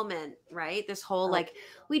cute moment, right? This whole like,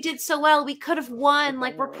 we did so well, we could have won,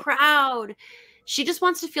 like, we're proud. She just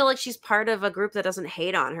wants to feel like she's part of a group that doesn't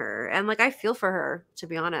hate on her. And like, I feel for her, to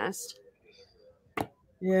be honest.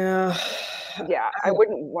 Yeah. Yeah, I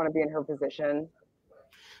wouldn't want to be in her position.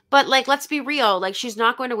 But like, let's be real. Like, she's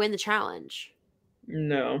not going to win the challenge.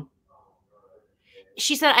 No.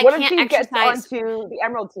 She said, I can't exercise. What if she gets onto the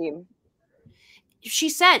Emerald team? She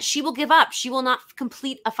said she will give up. She will not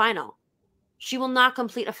complete a final. She will not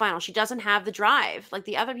complete a final. She doesn't have the drive like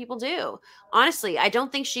the other people do. Honestly, I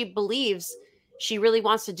don't think she believes she really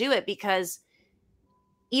wants to do it, because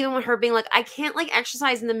even with her being like, I can't like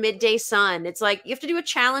exercise in the midday sun. It's like, you have to do a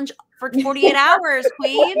challenge for 48 hours,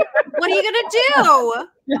 queen. What are you going to do?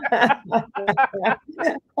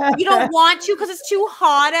 You don't want to because it's too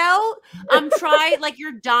hot out? Try like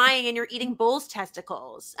you're dying and you're eating bull's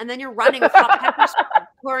testicles, and then you're running with hot peppers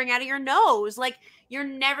pouring out of your nose. Like, you're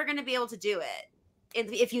never going to be able to do it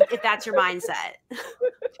if that's your mindset.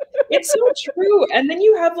 It's so true. And then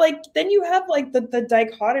you have like the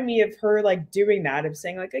dichotomy of her like doing that, of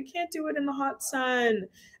saying like, I can't do it in the hot sun.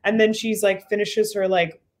 And then she's like finishes her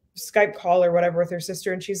like Skype call or whatever with her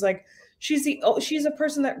sister, and she's like, she's a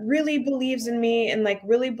person that really believes in me and like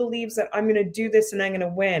really believes that I'm gonna do this and I'm gonna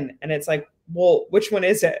win. And it's like, well, which one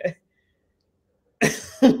is it?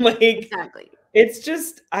 Like, exactly. It's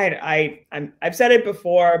just I've said it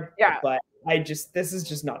before, yeah, but this is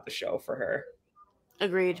just not the show for her.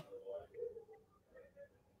 Agreed.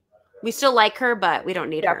 We still like her, but we don't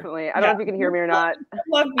need her. Definitely. I don't know if you can hear me or not.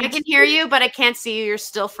 I can hear you, but I can't see you. You're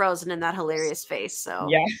still frozen in that hilarious face. So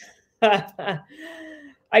yeah.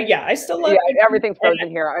 I still love everything's frozen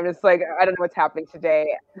here. I'm just like, I don't know what's happening today.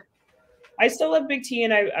 I still love Big T,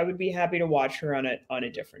 and I would be happy to watch her on a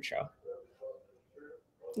different show.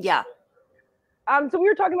 Yeah. So we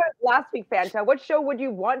were talking about last week, Fanta. What show would you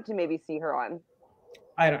want to maybe see her on?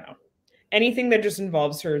 I don't know. Anything that just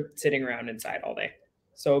involves her sitting around inside all day.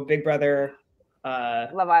 So Big Brother,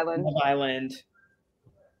 Love Island.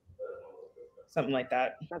 something like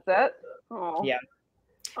that. That's it. Oh. Yeah.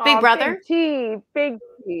 Big Brother? Big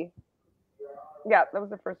T. Yeah, that was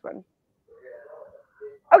the first one.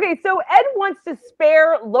 Okay, so Ed wants to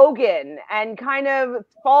spare Logan and kind of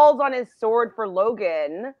falls on his sword for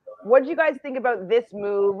Logan. What did you guys think about this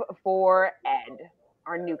move for Ed,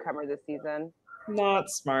 our newcomer this season? Not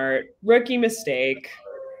smart. Rookie mistake.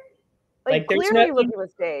 Like there's clearly rookie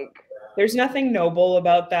mistake. There's nothing noble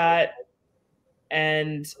about that.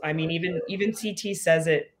 And I mean, even CT says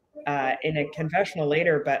it in a confessional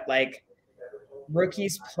later, but like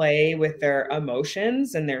rookies play with their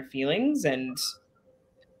emotions and their feelings, and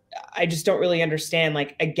I just don't really understand.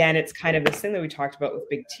 Like, again, it's kind of this thing that we talked about with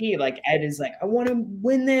Big T. Like, Ed is like, I want to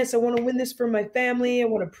win this. I want to win this for my family. I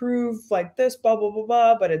want to prove like this, blah, blah, blah,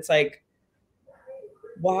 blah. But it's like,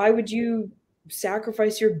 why would you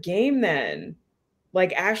sacrifice your game then?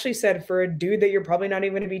 Like Ashley said, for a dude that you're probably not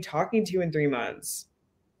even going to be talking to in 3 months.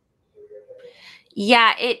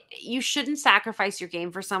 Yeah, you shouldn't sacrifice your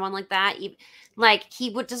game for someone like that. Like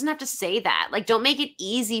doesn't have to say that. Like, don't make it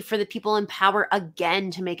easy for the people in power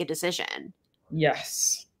again to make a decision.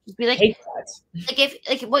 Yes. Be like, hate that. Like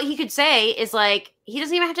if what he could say is like, he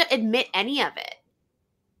doesn't even have to admit any of it.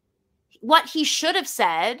 What he should have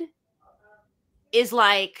said is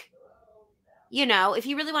like, you know, if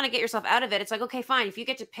you really want to get yourself out of it, it's like, okay, fine. If you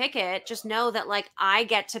get to pick it, just know that like I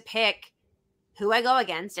get to pick who I go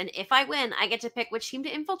against. And if I win, I get to pick which team to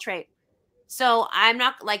infiltrate. So I'm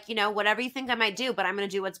not like, you know, whatever you think I might do, but I'm going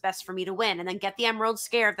to do what's best for me to win. And then get the Emerald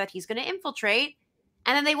scared that he's going to infiltrate,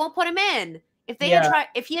 and then they won't put him in. If they had tried,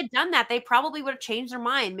 if he had done that, they probably would have changed their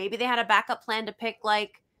mind. Maybe they had a backup plan to pick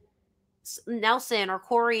like Nelson or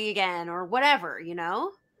Corey again or whatever, you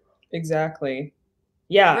know? Exactly.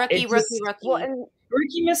 Yeah. Rookie. Well, and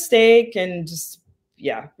rookie mistake, and just,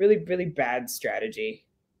 yeah, really, really bad strategy.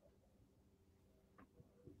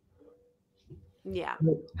 Yeah.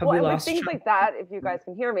 With things like that, if you guys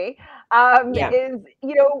can hear me, is,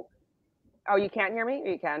 you know, oh, you can't hear me? Or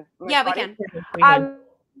you can? Yeah, we can.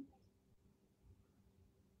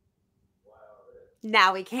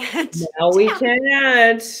 Now we can't. Now we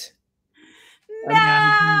can't.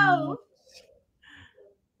 No.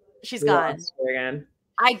 She's gone. Again.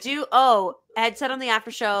 I do. Oh, Ed said on the after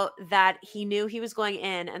show that he knew he was going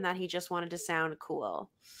in and that he just wanted to sound cool.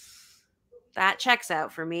 That checks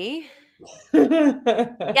out for me.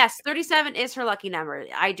 Yes, 37 is her lucky number.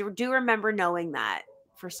 I do remember knowing that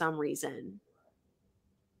for some reason.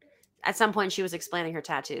 At some point, she was explaining her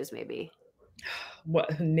tattoos, maybe.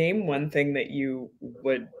 What? Name one thing that you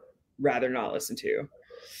would rather not listen to.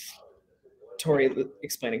 Tori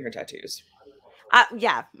explaining her tattoos.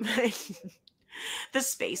 Yeah. The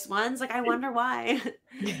space ones. Like, I wonder why.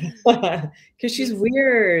 Because she's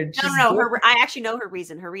weird. No. I actually know her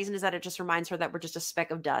reason. Her reason is that it just reminds her that we're just a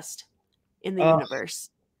speck of dust in the universe.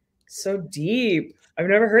 So deep. I've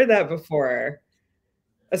never heard that before.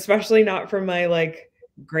 Especially not from my like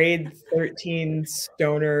grade 13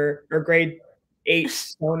 stoner or grade 8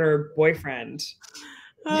 stoner boyfriend.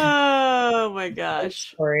 Oh my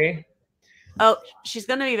gosh. Sorry. Oh, she's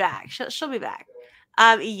gonna be back. She'll be back.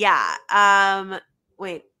 Yeah.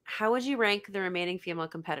 Wait, how would you rank the remaining female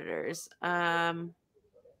competitors? I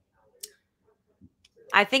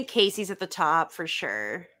think Casey's at the top for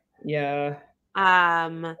sure. Yeah.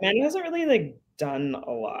 Amanda hasn't really like done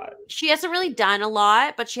a lot. She hasn't really done a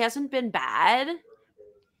lot, but she hasn't been bad.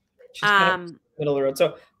 She's kind of middle of the road.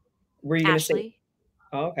 So were you gonna Ashley?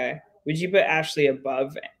 say okay. Would you put Ashley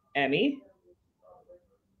above Emmy?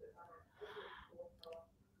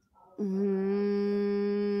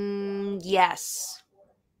 Yes.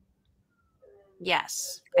 I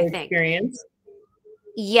think. Experience?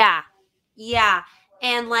 Yeah.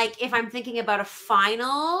 And like, if I'm thinking about a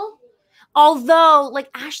final, although like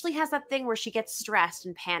Ashley has that thing where she gets stressed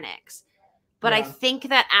and panics. But I think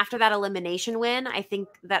that after that elimination win, I think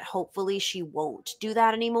that hopefully she won't do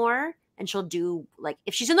that anymore. And she'll do, like,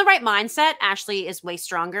 if she's in the right mindset, Ashley is way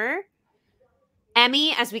stronger.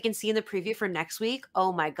 Emmy, as we can see in the preview for next week,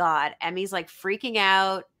 oh my God, Emmy's like freaking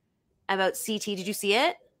out about CT. Did you see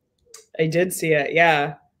it? I did see it,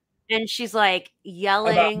 yeah. And she's like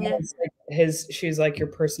yelling. She's like, your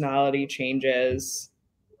personality changes.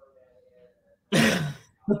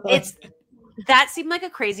 That seemed like a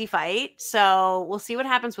crazy fight. So we'll see what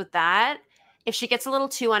happens with that. If she gets a little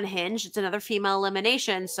too unhinged, it's another female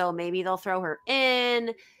elimination. So maybe they'll throw her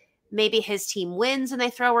in. Maybe his team wins and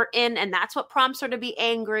they throw her in, and that's what prompts her to be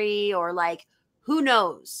angry, or like, who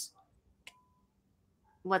knows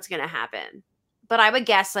what's going to happen. But I would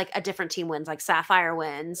guess like a different team wins, like Sapphire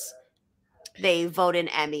wins. They vote in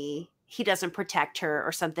Emmy. he doesn't protect her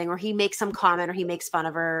or something, or he makes some comment or he makes fun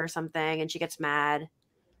of her or something and she gets mad.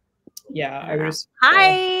 Yeah, I don't know. was.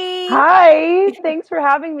 Hi. Hi, thanks for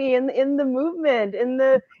having me in the movement, in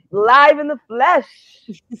the live in the flesh.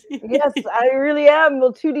 Yes, I really am.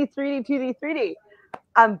 Well, 2D, 3D, 2D, 3D.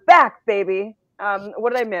 I'm back, baby.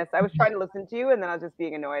 What did I miss? I was trying to listen to you, and then I was just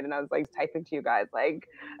being annoyed, and I was like typing to you guys, like,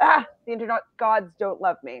 the internet gods don't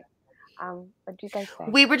love me. What do you guys say?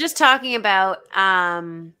 We were just talking about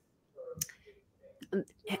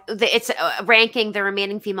it's ranking the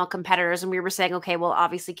remaining female competitors, and we were saying, okay, well,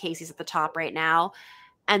 obviously Casey's at the top right now,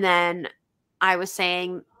 and then I was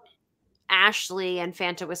saying Ashley, and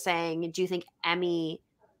Fanta was saying, do you think Emmy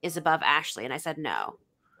is above Ashley? And I said no.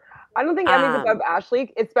 I don't think Emmy's above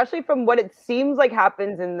Ashley, especially from what it seems like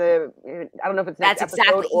happens in the. I don't know if it's next that's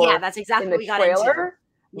episode exactly or that's exactly in what the we got trailer. into.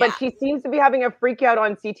 But Yeah. she seems to be having a freak out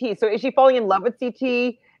on CT. So is she falling in love with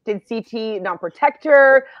CT? Did CT not protect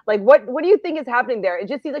her? Like, what do you think is happening there? It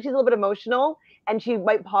just seems like she's a little bit emotional, and she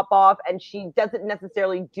might pop off, and she doesn't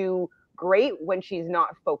necessarily do great when she's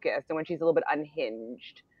not focused and when she's a little bit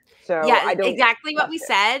unhinged. So yeah, I don't exactly what we it.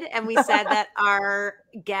 said, and we said that our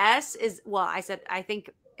guess is I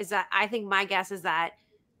think my guess is that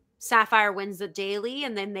Sapphire wins the daily,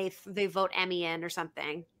 and then they vote Emmy in or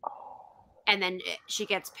something, and then she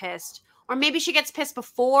gets pissed, or maybe she gets pissed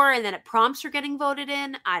before, and then it prompts her getting voted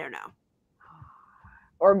in. I don't know.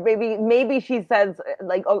 Or maybe she says,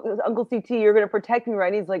 like, oh, Uncle CT, you're going to protect me,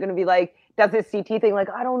 right? He's like going to be like, does this CT thing,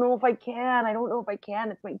 like, I don't know if I can. I don't know if I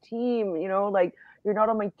can. It's my team, like, you're not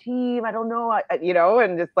on my team. I don't know,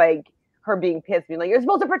 and just like her being pissed, being like, you're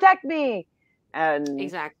supposed to protect me. And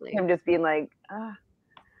exactly him just being like,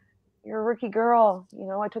 you're a rookie girl.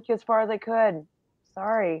 I took you as far as I could.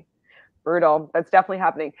 Sorry. Brutal. That's definitely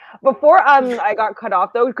happening. Before I got cut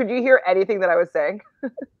off, though, could you hear anything that I was saying?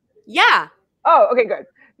 Yeah. Oh, okay, good.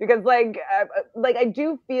 Because like I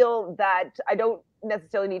do feel that I don't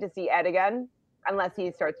necessarily need to see Ed again unless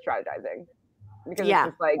he starts strategizing. Because it's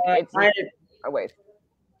just like it's a waste.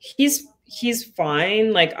 He's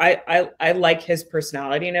fine. Like I like his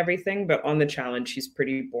personality and everything, but on the challenge he's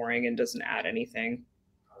pretty boring and doesn't add anything.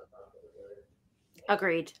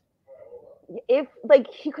 Agreed. If like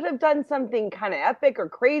he could have done something kind of epic or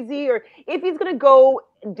crazy, or if he's gonna go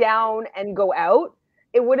down and go out,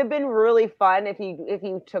 it would have been really fun if he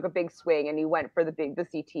took a big swing and he went for the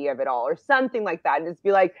CT of it all or something like that, and just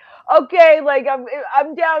be like, okay, like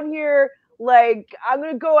I'm down here, like I'm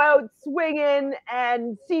gonna go out swinging,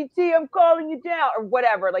 and CT, I'm calling you down, or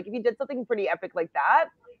whatever. Like if he did something pretty epic like that,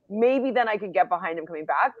 maybe then I could get behind him coming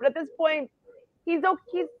back. But at this point, he's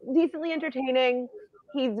decently entertaining.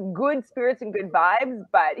 He's good spirits and good vibes,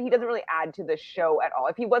 but he doesn't really add to the show at all.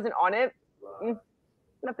 If he wasn't on it,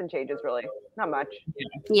 nothing changes really. Not much.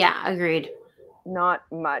 Yeah, agreed. Not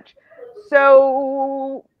much.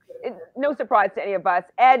 So, no surprise to any of us,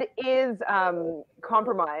 Ed is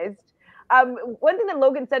compromised. One thing that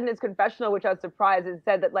Logan said in his confessional, which I was surprised, is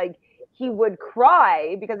said that like he would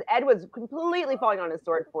cry because Ed was completely falling on his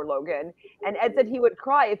sword for Logan, and Ed said he would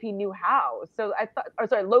cry if he knew how. So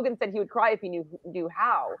Logan said he would cry if he knew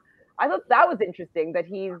how. I thought that was interesting, that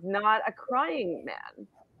he's not a crying man.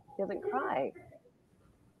 He doesn't cry.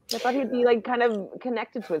 I thought he'd be like kind of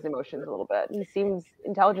connected to his emotions a little bit. He seems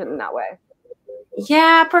intelligent in that way.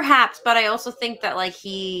 Yeah, perhaps, but I also think that like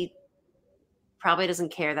he probably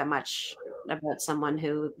doesn't care that much about someone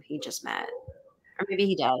who he just met. Or maybe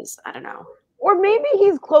he does. I don't know. Or maybe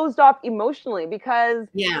he's closed off emotionally, because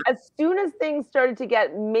as soon as things started to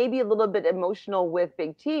get maybe a little bit emotional with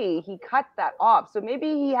Big T, he cut that off. So maybe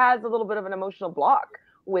he has a little bit of an emotional block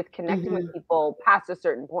with connecting with people past a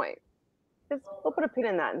certain point. Just we'll put a pin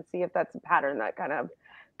in that and see if that's a pattern that kind of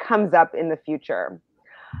comes up in the future.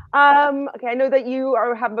 Okay, I know that you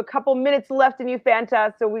have a couple minutes left in you,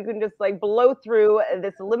 Fanta, so we can just like blow through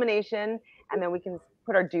this elimination and then we can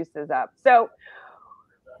put our deuces up. So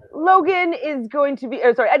Logan is going to be,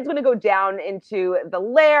 Ed's going to go down into the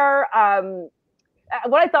lair.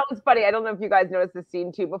 What I thought was funny, I don't know if you guys noticed this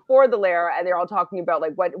scene too, before the lair, and they're all talking about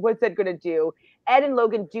like what's Ed going to do. Ed and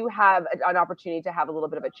Logan do have an opportunity to have a little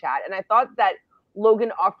bit of a chat, and I thought that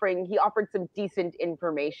Logan offered some decent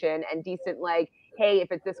information and decent like, hey,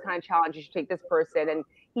 if it's this kind of challenge, you should take this person, and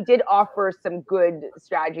he did offer some good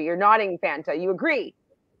strategy. You're nodding, Fanta. You agree?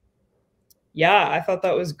 Yeah, I thought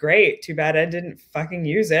that was great. Too bad Ed didn't fucking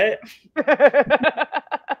use it.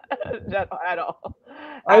 Not at all.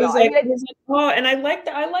 I was like, oh, and I like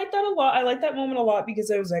that a lot. I like that moment a lot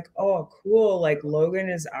because I was like, oh, cool. Like Logan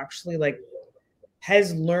is actually like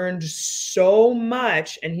has learned so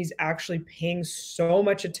much, and he's actually paying so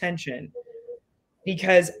much attention,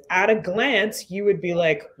 because at a glance you would be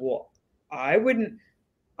like, well, I wouldn't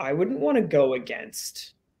want to go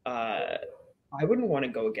against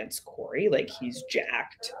Corey. Like, he's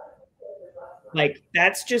jacked. Like,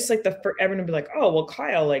 that's just like everyone would be like, oh well,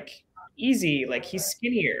 Kyle, like, easy, like, he's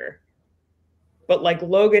skinnier. But like,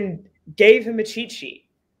 Logan gave him a cheat sheet.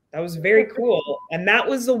 That was very cool. And that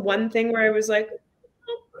was the one thing where I was like,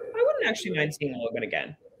 oh, I wouldn't actually mind seeing Logan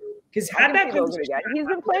again. Because had that conversation, he's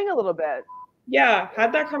been playing a little bit. Yeah,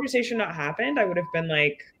 had that conversation not happened, I would have been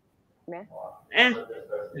like, eh.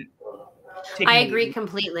 I agree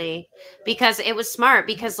completely, because it was smart,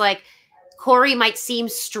 because like Corey might seem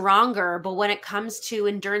stronger, but when it comes to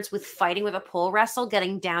endurance with fighting with a pole wrestle,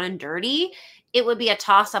 getting down and dirty, it would be a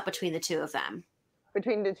toss up between the two of them.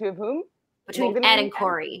 Between the two of whom? Between Logan Ed and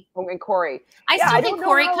Corey. And Corey. I still think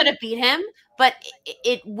Corey could have beat him, but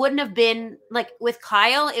it wouldn't have been like with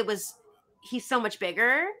Kyle. He's so much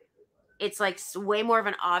bigger. It's like way more of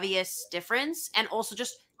an obvious difference, and also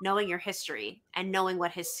just knowing your history and knowing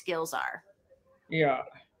what his skills are. Yeah.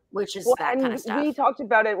 Which is that kind of stuff. We talked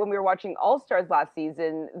about it when we were watching All Stars last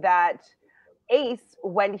season, that Ace,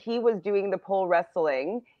 when he was doing the pole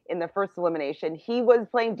wrestling in the first elimination, he was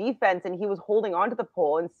playing defense and he was holding onto the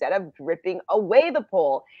pole instead of ripping away the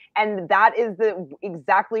pole. And that is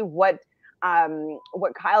exactly what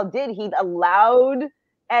Kyle did. He allowed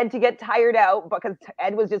Ed to get tired out because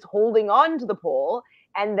Ed was just holding on to the pole,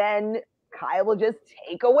 and then Kyle will just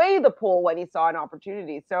take away the pole when he saw an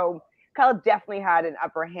opportunity. So Kyle definitely had an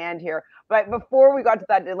upper hand here. But before we got to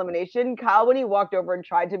that elimination, Kyle, when he walked over and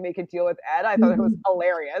tried to make a deal with Ed, I thought it was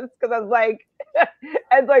hilarious, because I was like,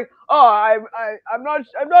 Ed's like, oh, I'm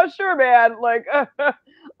not sure, man. Like,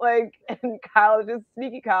 and Kyle, just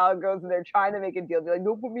sneaky Kyle, goes in there trying to make a deal, be like,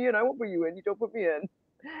 don't put me in, I won't put you in. You don't put me in.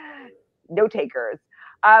 No takers.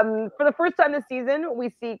 For the first time this season, we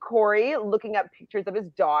see Corey looking up pictures of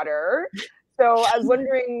his daughter. So I was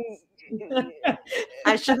wondering.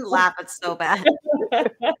 I shouldn't laugh. It's so bad.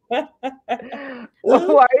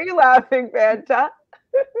 Why are you laughing, Fanta?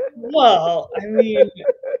 Well, I mean,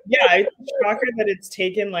 yeah, it's a shocker that it's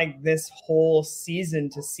taken like this whole season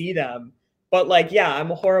to see them. But like, yeah,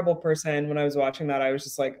 I'm a horrible person. When I was watching that, I was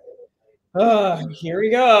just like, oh, here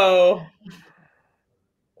we go.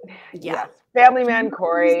 Yeah. Family man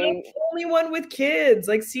Corey. He's not the only one with kids.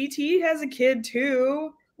 Like, CT has a kid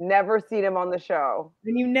too. Never seen him on the show.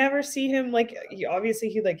 And you never see him, like,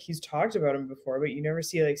 he's talked about him before, but you never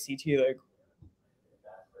see like CT like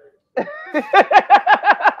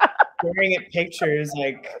staring at pictures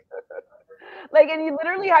like, and he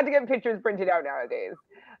literally had to get pictures printed out nowadays.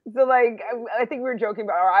 So like, I think we were joking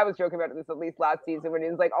about, or I was joking about this at least last season, when he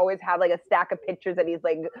was like always had like a stack of pictures that he's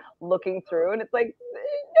like looking through, and it's like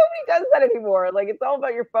nobody does that anymore. Like, it's all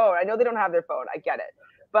about your phone. I know they don't have their phone. I get it.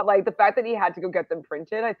 But like the fact that he had to go get them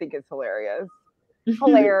printed, I think is hilarious.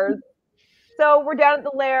 Hilarious. So we're down at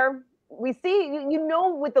the lair. We see,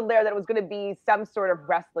 with the lair that it was going to be some sort of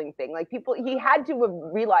wrestling thing. Like, he had to have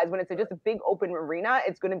realized when it's just a big open arena,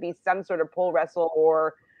 it's going to be some sort of pole wrestle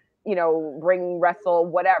or, ring wrestle,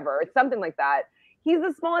 whatever. It's something like that. He's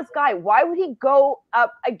the smallest guy. Why would he go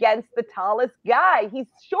up against the tallest guy? He's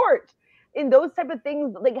short. In those type of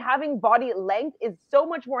things, like, having body length is so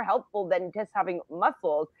much more helpful than just having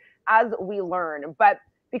muscles, as we learn. But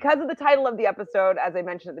because of the title of the episode, as I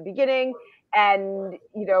mentioned at the beginning, and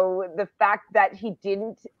the fact that he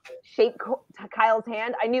didn't shake Kyle's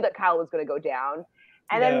hand, I knew that Kyle was going to go down.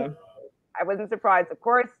 And then I wasn't surprised. Of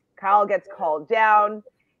course, Kyle gets called down,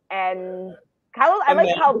 and I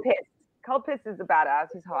like Kyle Pitts. Kyle Pitts is a badass.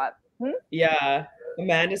 He's hot. Yeah,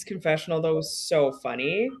 Amanda's confessional though was so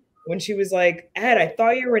funny. When she was like, Ed, I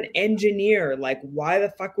thought you were an engineer. Like, why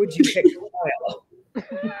the fuck would you pick Kyle?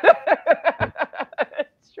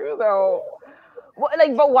 It's true, though.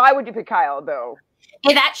 But why would you pick Kyle, though?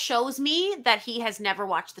 Hey, that shows me that he has never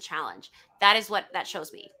watched the challenge. That is what that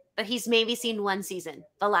shows me. That he's maybe seen one season,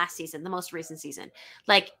 the last season, the most recent season.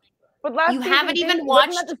 Like, but last you season, haven't even watched.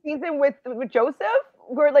 Wasn't that the season with Joseph?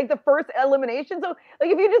 Where like the first elimination. So like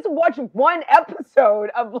if you just watch one episode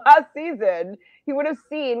of last season, you would have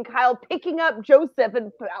seen Kyle picking up Joseph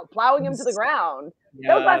and plowing him to the ground. Yeah.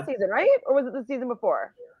 That was last season, right? Or was it the season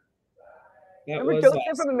before? Remember Joseph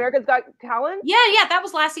from America's Got Talent? Yeah, that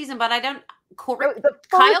was last season, but I don't.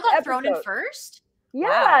 Kyle got thrown in first?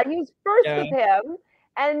 Yeah, he was first with him.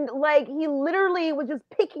 And like he literally was just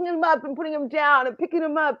picking him up and putting him down and picking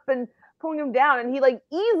him up and pulling him down. And he like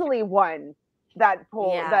easily won that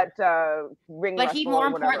pole, that ring. But he more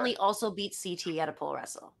importantly also beat CT at a pole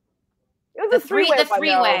wrestle. It was a three-way. The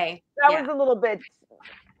three-way. That was a little bit.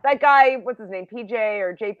 That guy, what's his name? PJ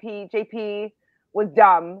or JP? JP was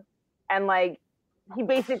dumb, and like he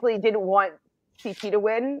basically didn't want CT to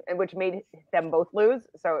win, and which made them both lose.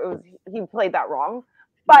 So he played that wrong.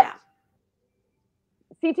 But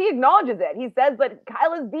CT acknowledges it. He says that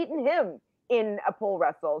Kyle has beaten him in a pole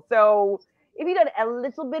wrestle. So if he done a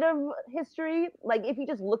little bit of history, like if he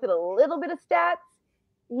just looked at a little bit of stats,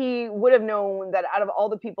 he would have known that out of all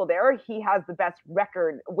the people there, he has the best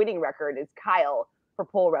winning record is Kyle for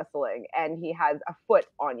pole wrestling, and he has a foot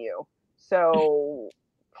on you. So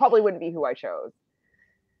probably wouldn't be who I chose.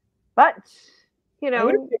 But, you know. I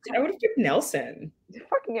would have picked Nelson.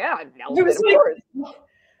 Fucking yeah, Nelson, of course.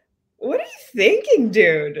 What are you thinking,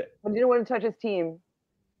 dude? I didn't want to touch his team.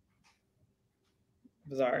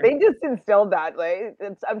 Bizarre. They just instilled that. Like,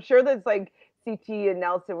 I'm sure that's like CT and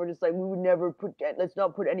Nelson were just like, we would never let's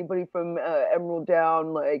not put anybody from Emerald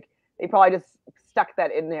down. Like, they probably just stuck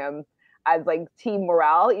that in him as like team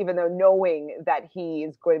morale, even though knowing that he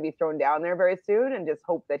is going to be thrown down there very soon, and just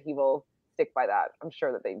hope that he will stick by that. I'm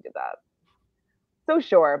sure that they did that. So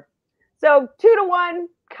sure. So 2-1,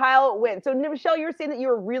 Kyle wins. So Michelle, you were saying that you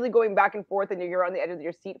were really going back and forth and you're on the edge of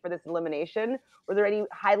your seat for this elimination. Were there any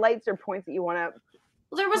highlights or points that you want to?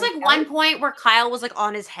 Well, there was like one point where Kyle was like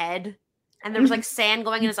on his head and there was like sand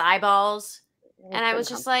going in his eyeballs. And I was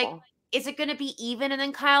just like, is it going to be even? And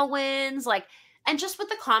then Kyle wins. Like, and just with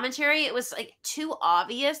the commentary, it was like too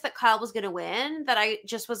obvious that Kyle was going to win that I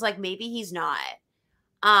just was like, maybe he's not.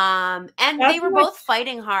 And they were both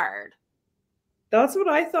fighting hard. That's what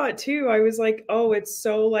I thought too. I was like, oh, it's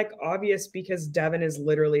so like obvious because Devin is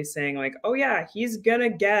literally saying like, oh yeah, he's gonna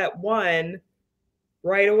get one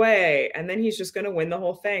right away. And then he's just gonna win the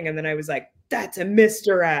whole thing. And then I was like, that's a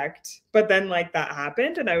misdirect. But then like that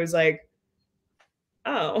happened and I was like,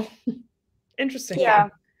 oh, interesting. Yeah.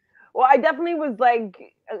 Well, I definitely was like,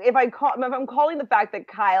 if I'm calling the fact that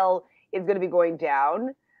Kyle is gonna be going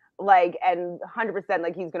down, like, and 100%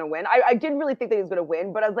 like he's gonna win. I didn't really think that he was gonna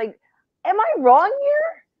win, but I was like, am I wrong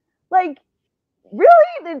here? Like,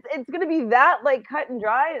 really? It's going to be that, like, cut and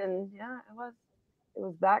dry? And, yeah, it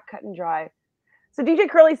was that cut and dry. So DJ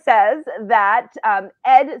Curly says that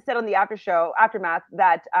Ed said on the Aftermath,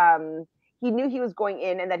 that he knew he was going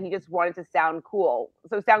in and that he just wanted to sound cool.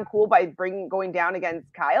 So sound cool by going down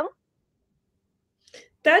against Kyle?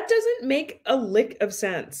 That doesn't make a lick of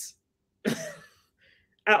sense.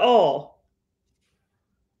 At all.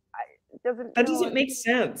 That doesn't make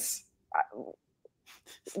sense.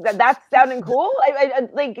 That's sounding cool. I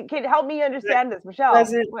like, can help me understand this, Michelle.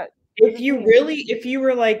 What? If you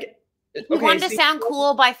were like, he wanted to sound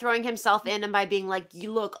cool by throwing himself in and by being like,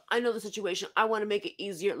 "You look, I know the situation. I want to make it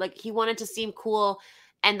easier." Like he wanted to seem cool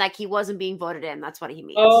and like he wasn't being voted in. That's what he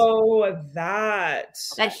means. Oh, that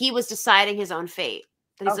he was deciding his own fate.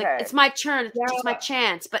 That he's like, it's my turn, it's my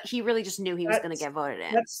chance. But he really just knew he was going to get voted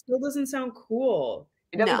in. That still doesn't sound cool.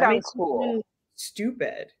 It doesn't sound cool.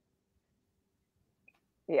 Stupid.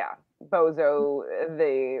 Yeah, Bozo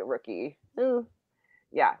the rookie.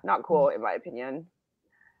 Yeah, not cool in my opinion.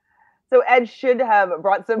 So Ed should have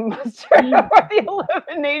brought some mustard for the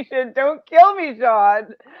elimination. Don't kill me,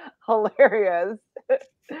 Sean. Hilarious.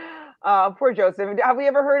 Poor Joseph. Have we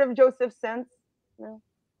ever heard of Joseph since? No.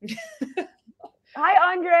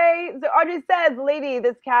 Hi, Andre. So Andre says, lady,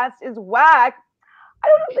 this cast is whack. I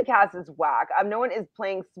don't know if the cast is whack. No one is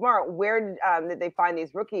playing smart. Where did they find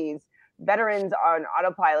these rookies? Veterans on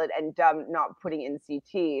autopilot and dumb not putting in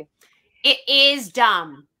CT. It is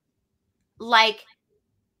dumb. Like,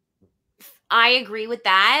 I agree with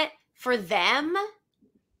that. For them,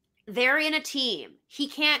 they're in a team. He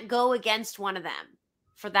can't go against one of them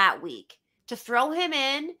for that week. To throw him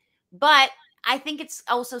in, but I think it's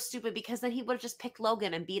also stupid because then he would have just picked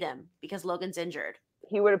Logan and beat him because Logan's injured.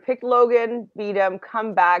 He would have picked Logan, beat him,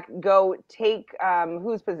 come back, go take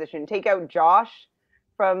whose position? Take out Josh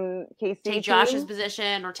from KC. Take Josh's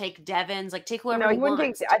position or take Devin's. Like take whoever. No, he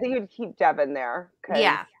wouldn't. I think he would keep Devin there.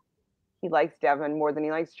 Yeah, he likes Devin more than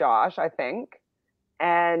he likes Josh, I think.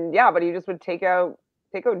 And yeah, but he just would take out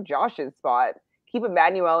Josh's spot. Keep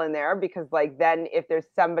Emmanuel in there because like then if there's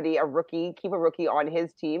somebody, a rookie, keep a rookie on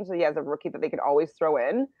his team so he has a rookie that they can always throw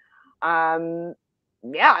in.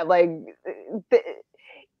 Yeah, like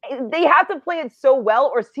they have to play it so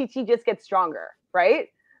well or CT just gets stronger, right?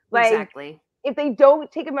 Like, exactly. If they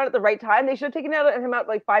don't take him out at the right time, they should have taken him out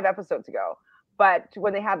like 5 episodes ago. But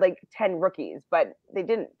when they had like 10 rookies, but they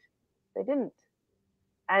didn't.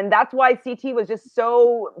 And that's why CT was just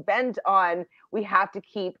so bent on we have to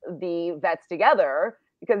keep the vets together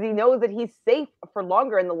because he knows that he's safe for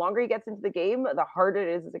longer. And the longer he gets into the game, the harder it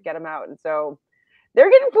is to get him out. And so they're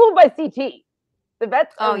getting fooled by CT. The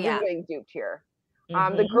vets are getting duped here.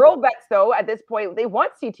 Mm-hmm. The girl vets, though, at this point, they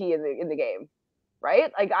want CT in the game,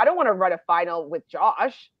 right? Like, I don't want to run a final with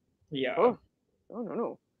Josh. Yeah. Oh, Oh,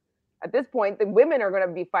 no. At this point, the women are going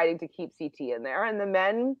to be fighting to keep CT in there, and the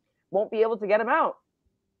men won't be able to get him out.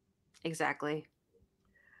 Exactly.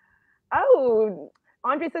 Oh,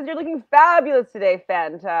 Andre says you're looking fabulous today,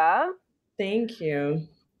 Fanta. Thank you.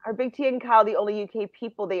 Are Big T and Kyle the only UK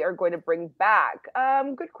people they are going to bring back?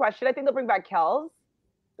 Good question. I think they'll bring back Kells.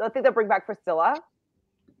 I think they'll bring back Priscilla.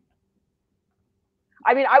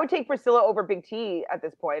 I mean, I would take Priscilla over Big T at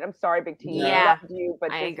this point. I'm sorry, Big T. Yeah, I love you,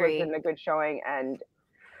 but I this agree. wasn't a good showing, and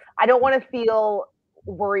I don't want to feel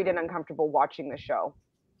worried and uncomfortable watching the show.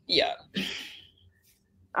 Yeah.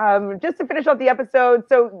 Just to finish off the episode,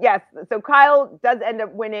 so yes, so Kyle does end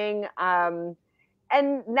up winning, and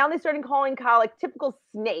now they started calling Kyle like typical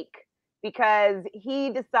snake because he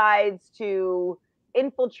decides to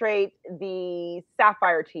infiltrate the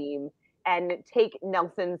Sapphire team and take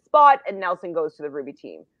Nelson's spot, and Nelson goes to the Ruby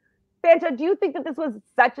team. Fanta, do you think that this was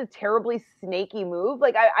such a terribly snaky move?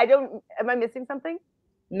 Like, am I missing something?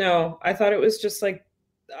 No, I thought it was just like,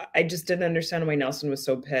 I just didn't understand why Nelson was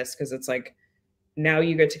so pissed, because it's like, now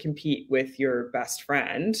you get to compete with your best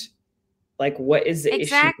friend. Like, what is the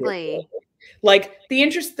Exactly. issue? Like, the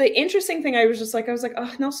interesting thing, I was like,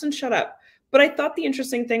 oh, Nelson, shut up. But I thought the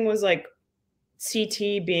interesting thing was like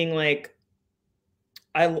CT being like,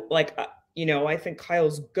 I think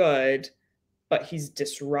Kyle's good, but he's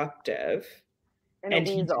disruptive. And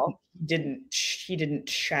he didn't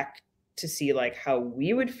check to see like how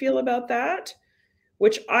we would feel about that,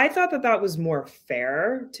 which I thought that was more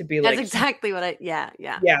fair to be like. That's exactly what yeah.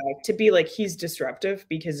 To be like, he's disruptive,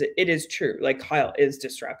 because it is true. Like, Kyle is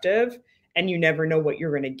disruptive, and you never know what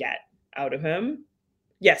you're going to get out of him.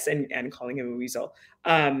 Yes, and calling him a weasel.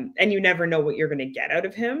 And you never know what you're going to get out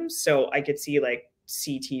of him. So I could see like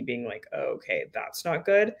CT being like, oh, okay, that's not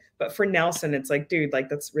good. But for Nelson, it's like, dude, like,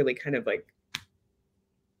 that's really kind of like,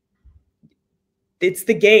 it's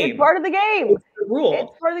the game. It's part of the game. It's the rule.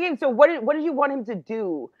 It's part of the game. So what did you want him to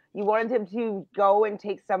do? You wanted him to go and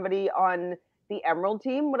take somebody on the Emerald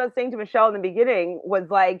team? What I was saying to Michelle in the beginning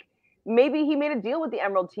was like, maybe he made a deal with the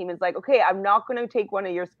Emerald team. It's like, okay, I'm not going to take one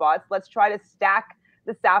of your spots. Let's try to stack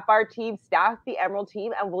the Sapphire team, stack the Emerald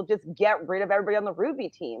team, and we'll just get rid of everybody on the Ruby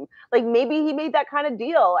team. Like, maybe he made that kind of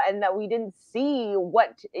deal, and that we didn't see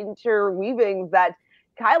what interweavings that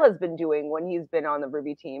Kyle has been doing when he's been on the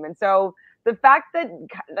Ruby team. And so the fact that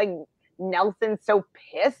like Nelson's so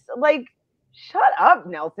pissed, like, shut up,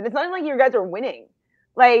 Nelson. It's not like you guys are winning.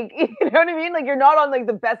 Like, you know what I mean? Like, you're not on like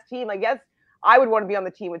the best team. I guess I would want to be on the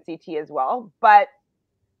team with CT as well, but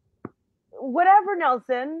whatever,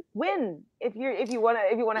 Nelson, win. If you want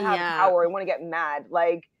to have power and want to get mad,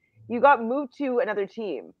 like, you got moved to another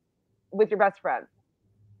team with your best friend.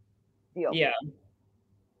 Deal. Yeah.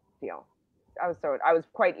 Deal. I was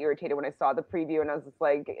quite irritated when I saw the preview, and I was just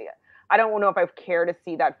like, I don't know if I care to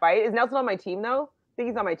see that fight. Is Nelson on my team though? I think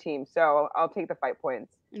he's on my team, so I'll take the fight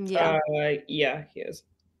points. Yeah. Yeah, he is.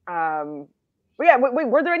 But yeah, wait,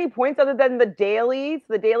 were there any points other than the dailies?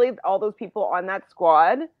 The dailies, all those people on that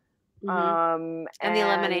squad. Mm-hmm. And the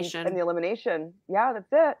elimination. And the elimination. Yeah,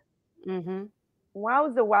 that's it. Mm-hmm.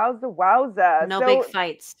 Wowza. No big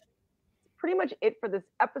fights. Pretty much it for this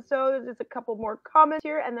episode. There's just a couple more comments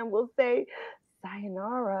here, and then we'll say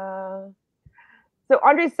sayonara. So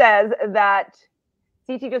Andre says that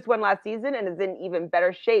CT just won last season and is in even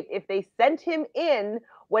better shape. If they sent him in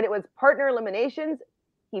when it was partner eliminations,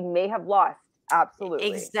 he may have lost. Absolutely.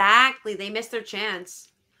 Exactly. They missed their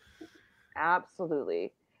chance.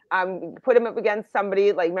 Absolutely. Put him up against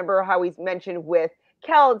somebody, like, remember how he's mentioned with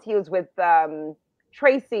Kells, he was with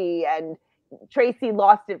Tracy, and Tracy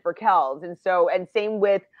lost it for Kells. And same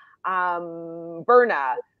with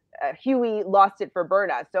Berna. Huey lost it for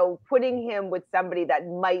Berna. So putting him with somebody that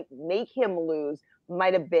might make him lose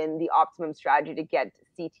might have been the optimum strategy to get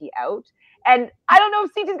CT out. And I don't know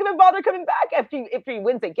if CT's going to bother coming back if he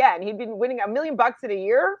wins again. He'd been winning $1 million in a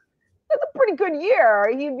year. That's a pretty good year.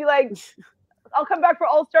 He'd be like, I'll come back for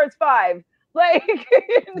All Stars 5. Like,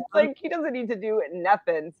 it's like he doesn't need to do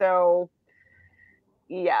nothing. So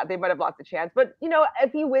yeah, they might have lost a chance. But you know,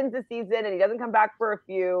 if he wins the season and he doesn't come back for a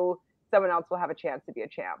few, someone else will have a chance to be a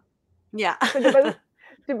champ. Yeah. So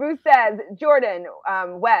Dabu says, Jordan,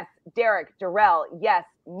 Wes, Derek, Darrell, yes,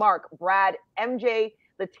 Mark, Brad, MJ,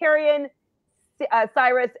 Letarian,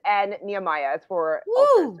 Cyrus, and Nehemiah is for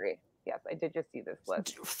All 3. Yes, I did just see this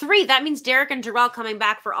list. 3. That means Derek and Darrell coming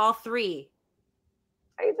back for all 3.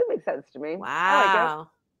 It makes sense to me. Wow.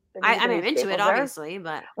 I'm into it, there. Obviously,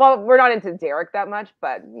 but we're not into Derek that much,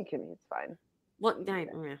 but it's fine. Well, yeah.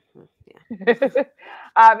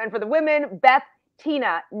 And for the women, Beth,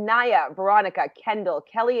 Tina, Naya, Veronica, Kendall,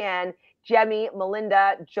 Kellyanne, Jemmy,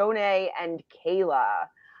 Melinda, Jonay, and Kayla.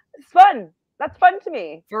 It's fun. That's fun to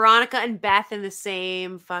me. Veronica and Beth in the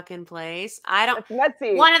same fucking place. I don't. That's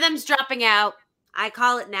messy. One of them's dropping out. I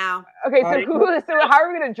call it now. Okay, so how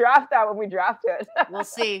are we gonna draft that when we draft it? We'll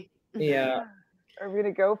see. Yeah. Are we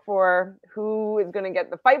gonna go for who is gonna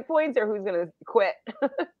get the fight points or who's gonna quit?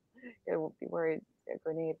 I won't be worried. A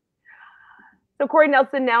grenade. So Corey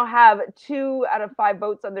Nelson now have 2 out of 5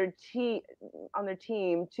 votes on their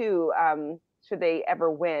team too. Should they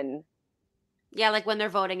ever win? Yeah, like when they're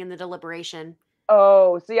voting in the deliberation.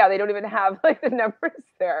 Oh, so yeah, they don't even have like the numbers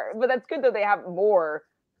there. But that's good that they have more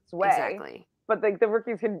sway. Exactly. But like the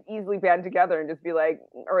rookies can easily band together and just be like,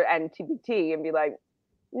 and TBT and be like,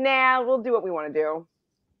 nah, we'll do what we want to do.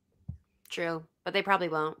 True, but they probably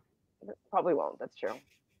won't. Probably won't. That's true.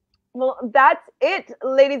 Well, that's it,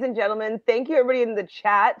 ladies and gentlemen. Thank you, everybody in the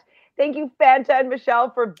chat. Thank you, Fanta and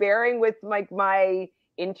Michelle, for bearing with like my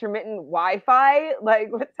intermittent Wi-Fi.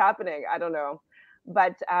 Like, what's happening? I don't know.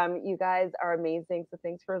 But you guys are amazing. So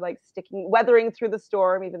thanks for like weathering through the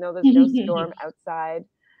storm, even though there's no storm outside.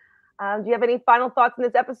 Do you have any final thoughts on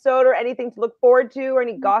this episode or anything to look forward to or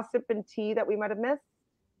any gossip and tea that we might have missed?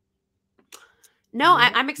 No,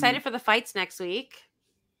 I'm excited for the fights next week.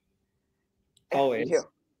 Always.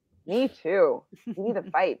 Me too. We need the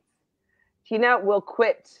fights. Tina will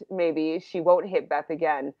quit, maybe. She won't hit Beth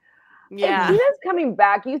again. Yeah. If Tina's coming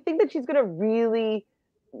back, you think that she's going to really,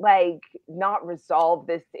 like, not resolve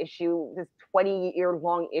this issue, this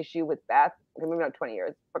 20-year-long issue with Beth? Maybe not 20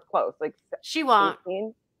 years, but close. Like, she won't.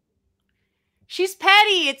 18? She's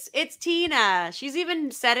petty. It's Tina. She's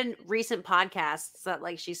even said in recent podcasts that,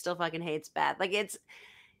 like, she still fucking hates Beth. Like,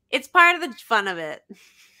 it's part of the fun of it.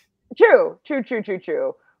 True.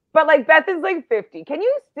 But like Beth is like 50. Can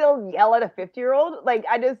you still yell at a 50-year-old? Like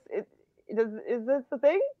is this the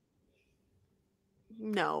thing?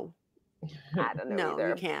 No. I don't know either.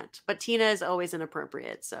 You can't. But Tina is always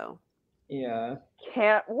inappropriate, so. Yeah.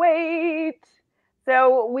 Can't wait.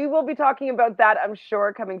 So we will be talking about that, I'm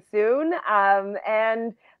sure, coming soon.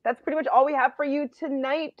 And that's pretty much all we have for you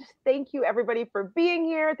tonight. Thank you, everybody, for being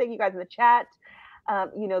here. Thank you guys in the chat.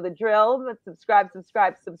 You know the drill. Subscribe.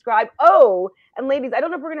 Oh, and ladies, I don't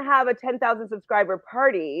know if we're going to have a 10,000 subscriber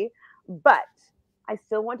party, but I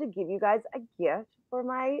still want to give you guys a gift for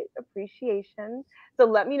my appreciation. So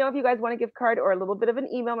let me know if you guys want a gift card or a little bit of an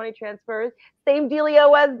email money transfer. Same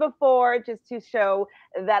dealio as before, just to show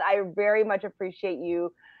that I very much appreciate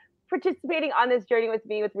you participating on this journey with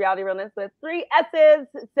me with Reality Realness with 3 S's.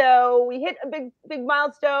 So we hit a big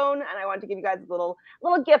milestone, and I want to give you guys a little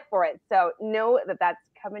gift for it. So know that that's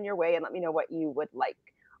coming your way, and let me know what you would like.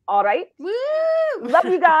 All right. Woo! Love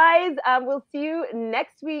you guys. We'll see you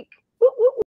next week. Woo, woo, woo.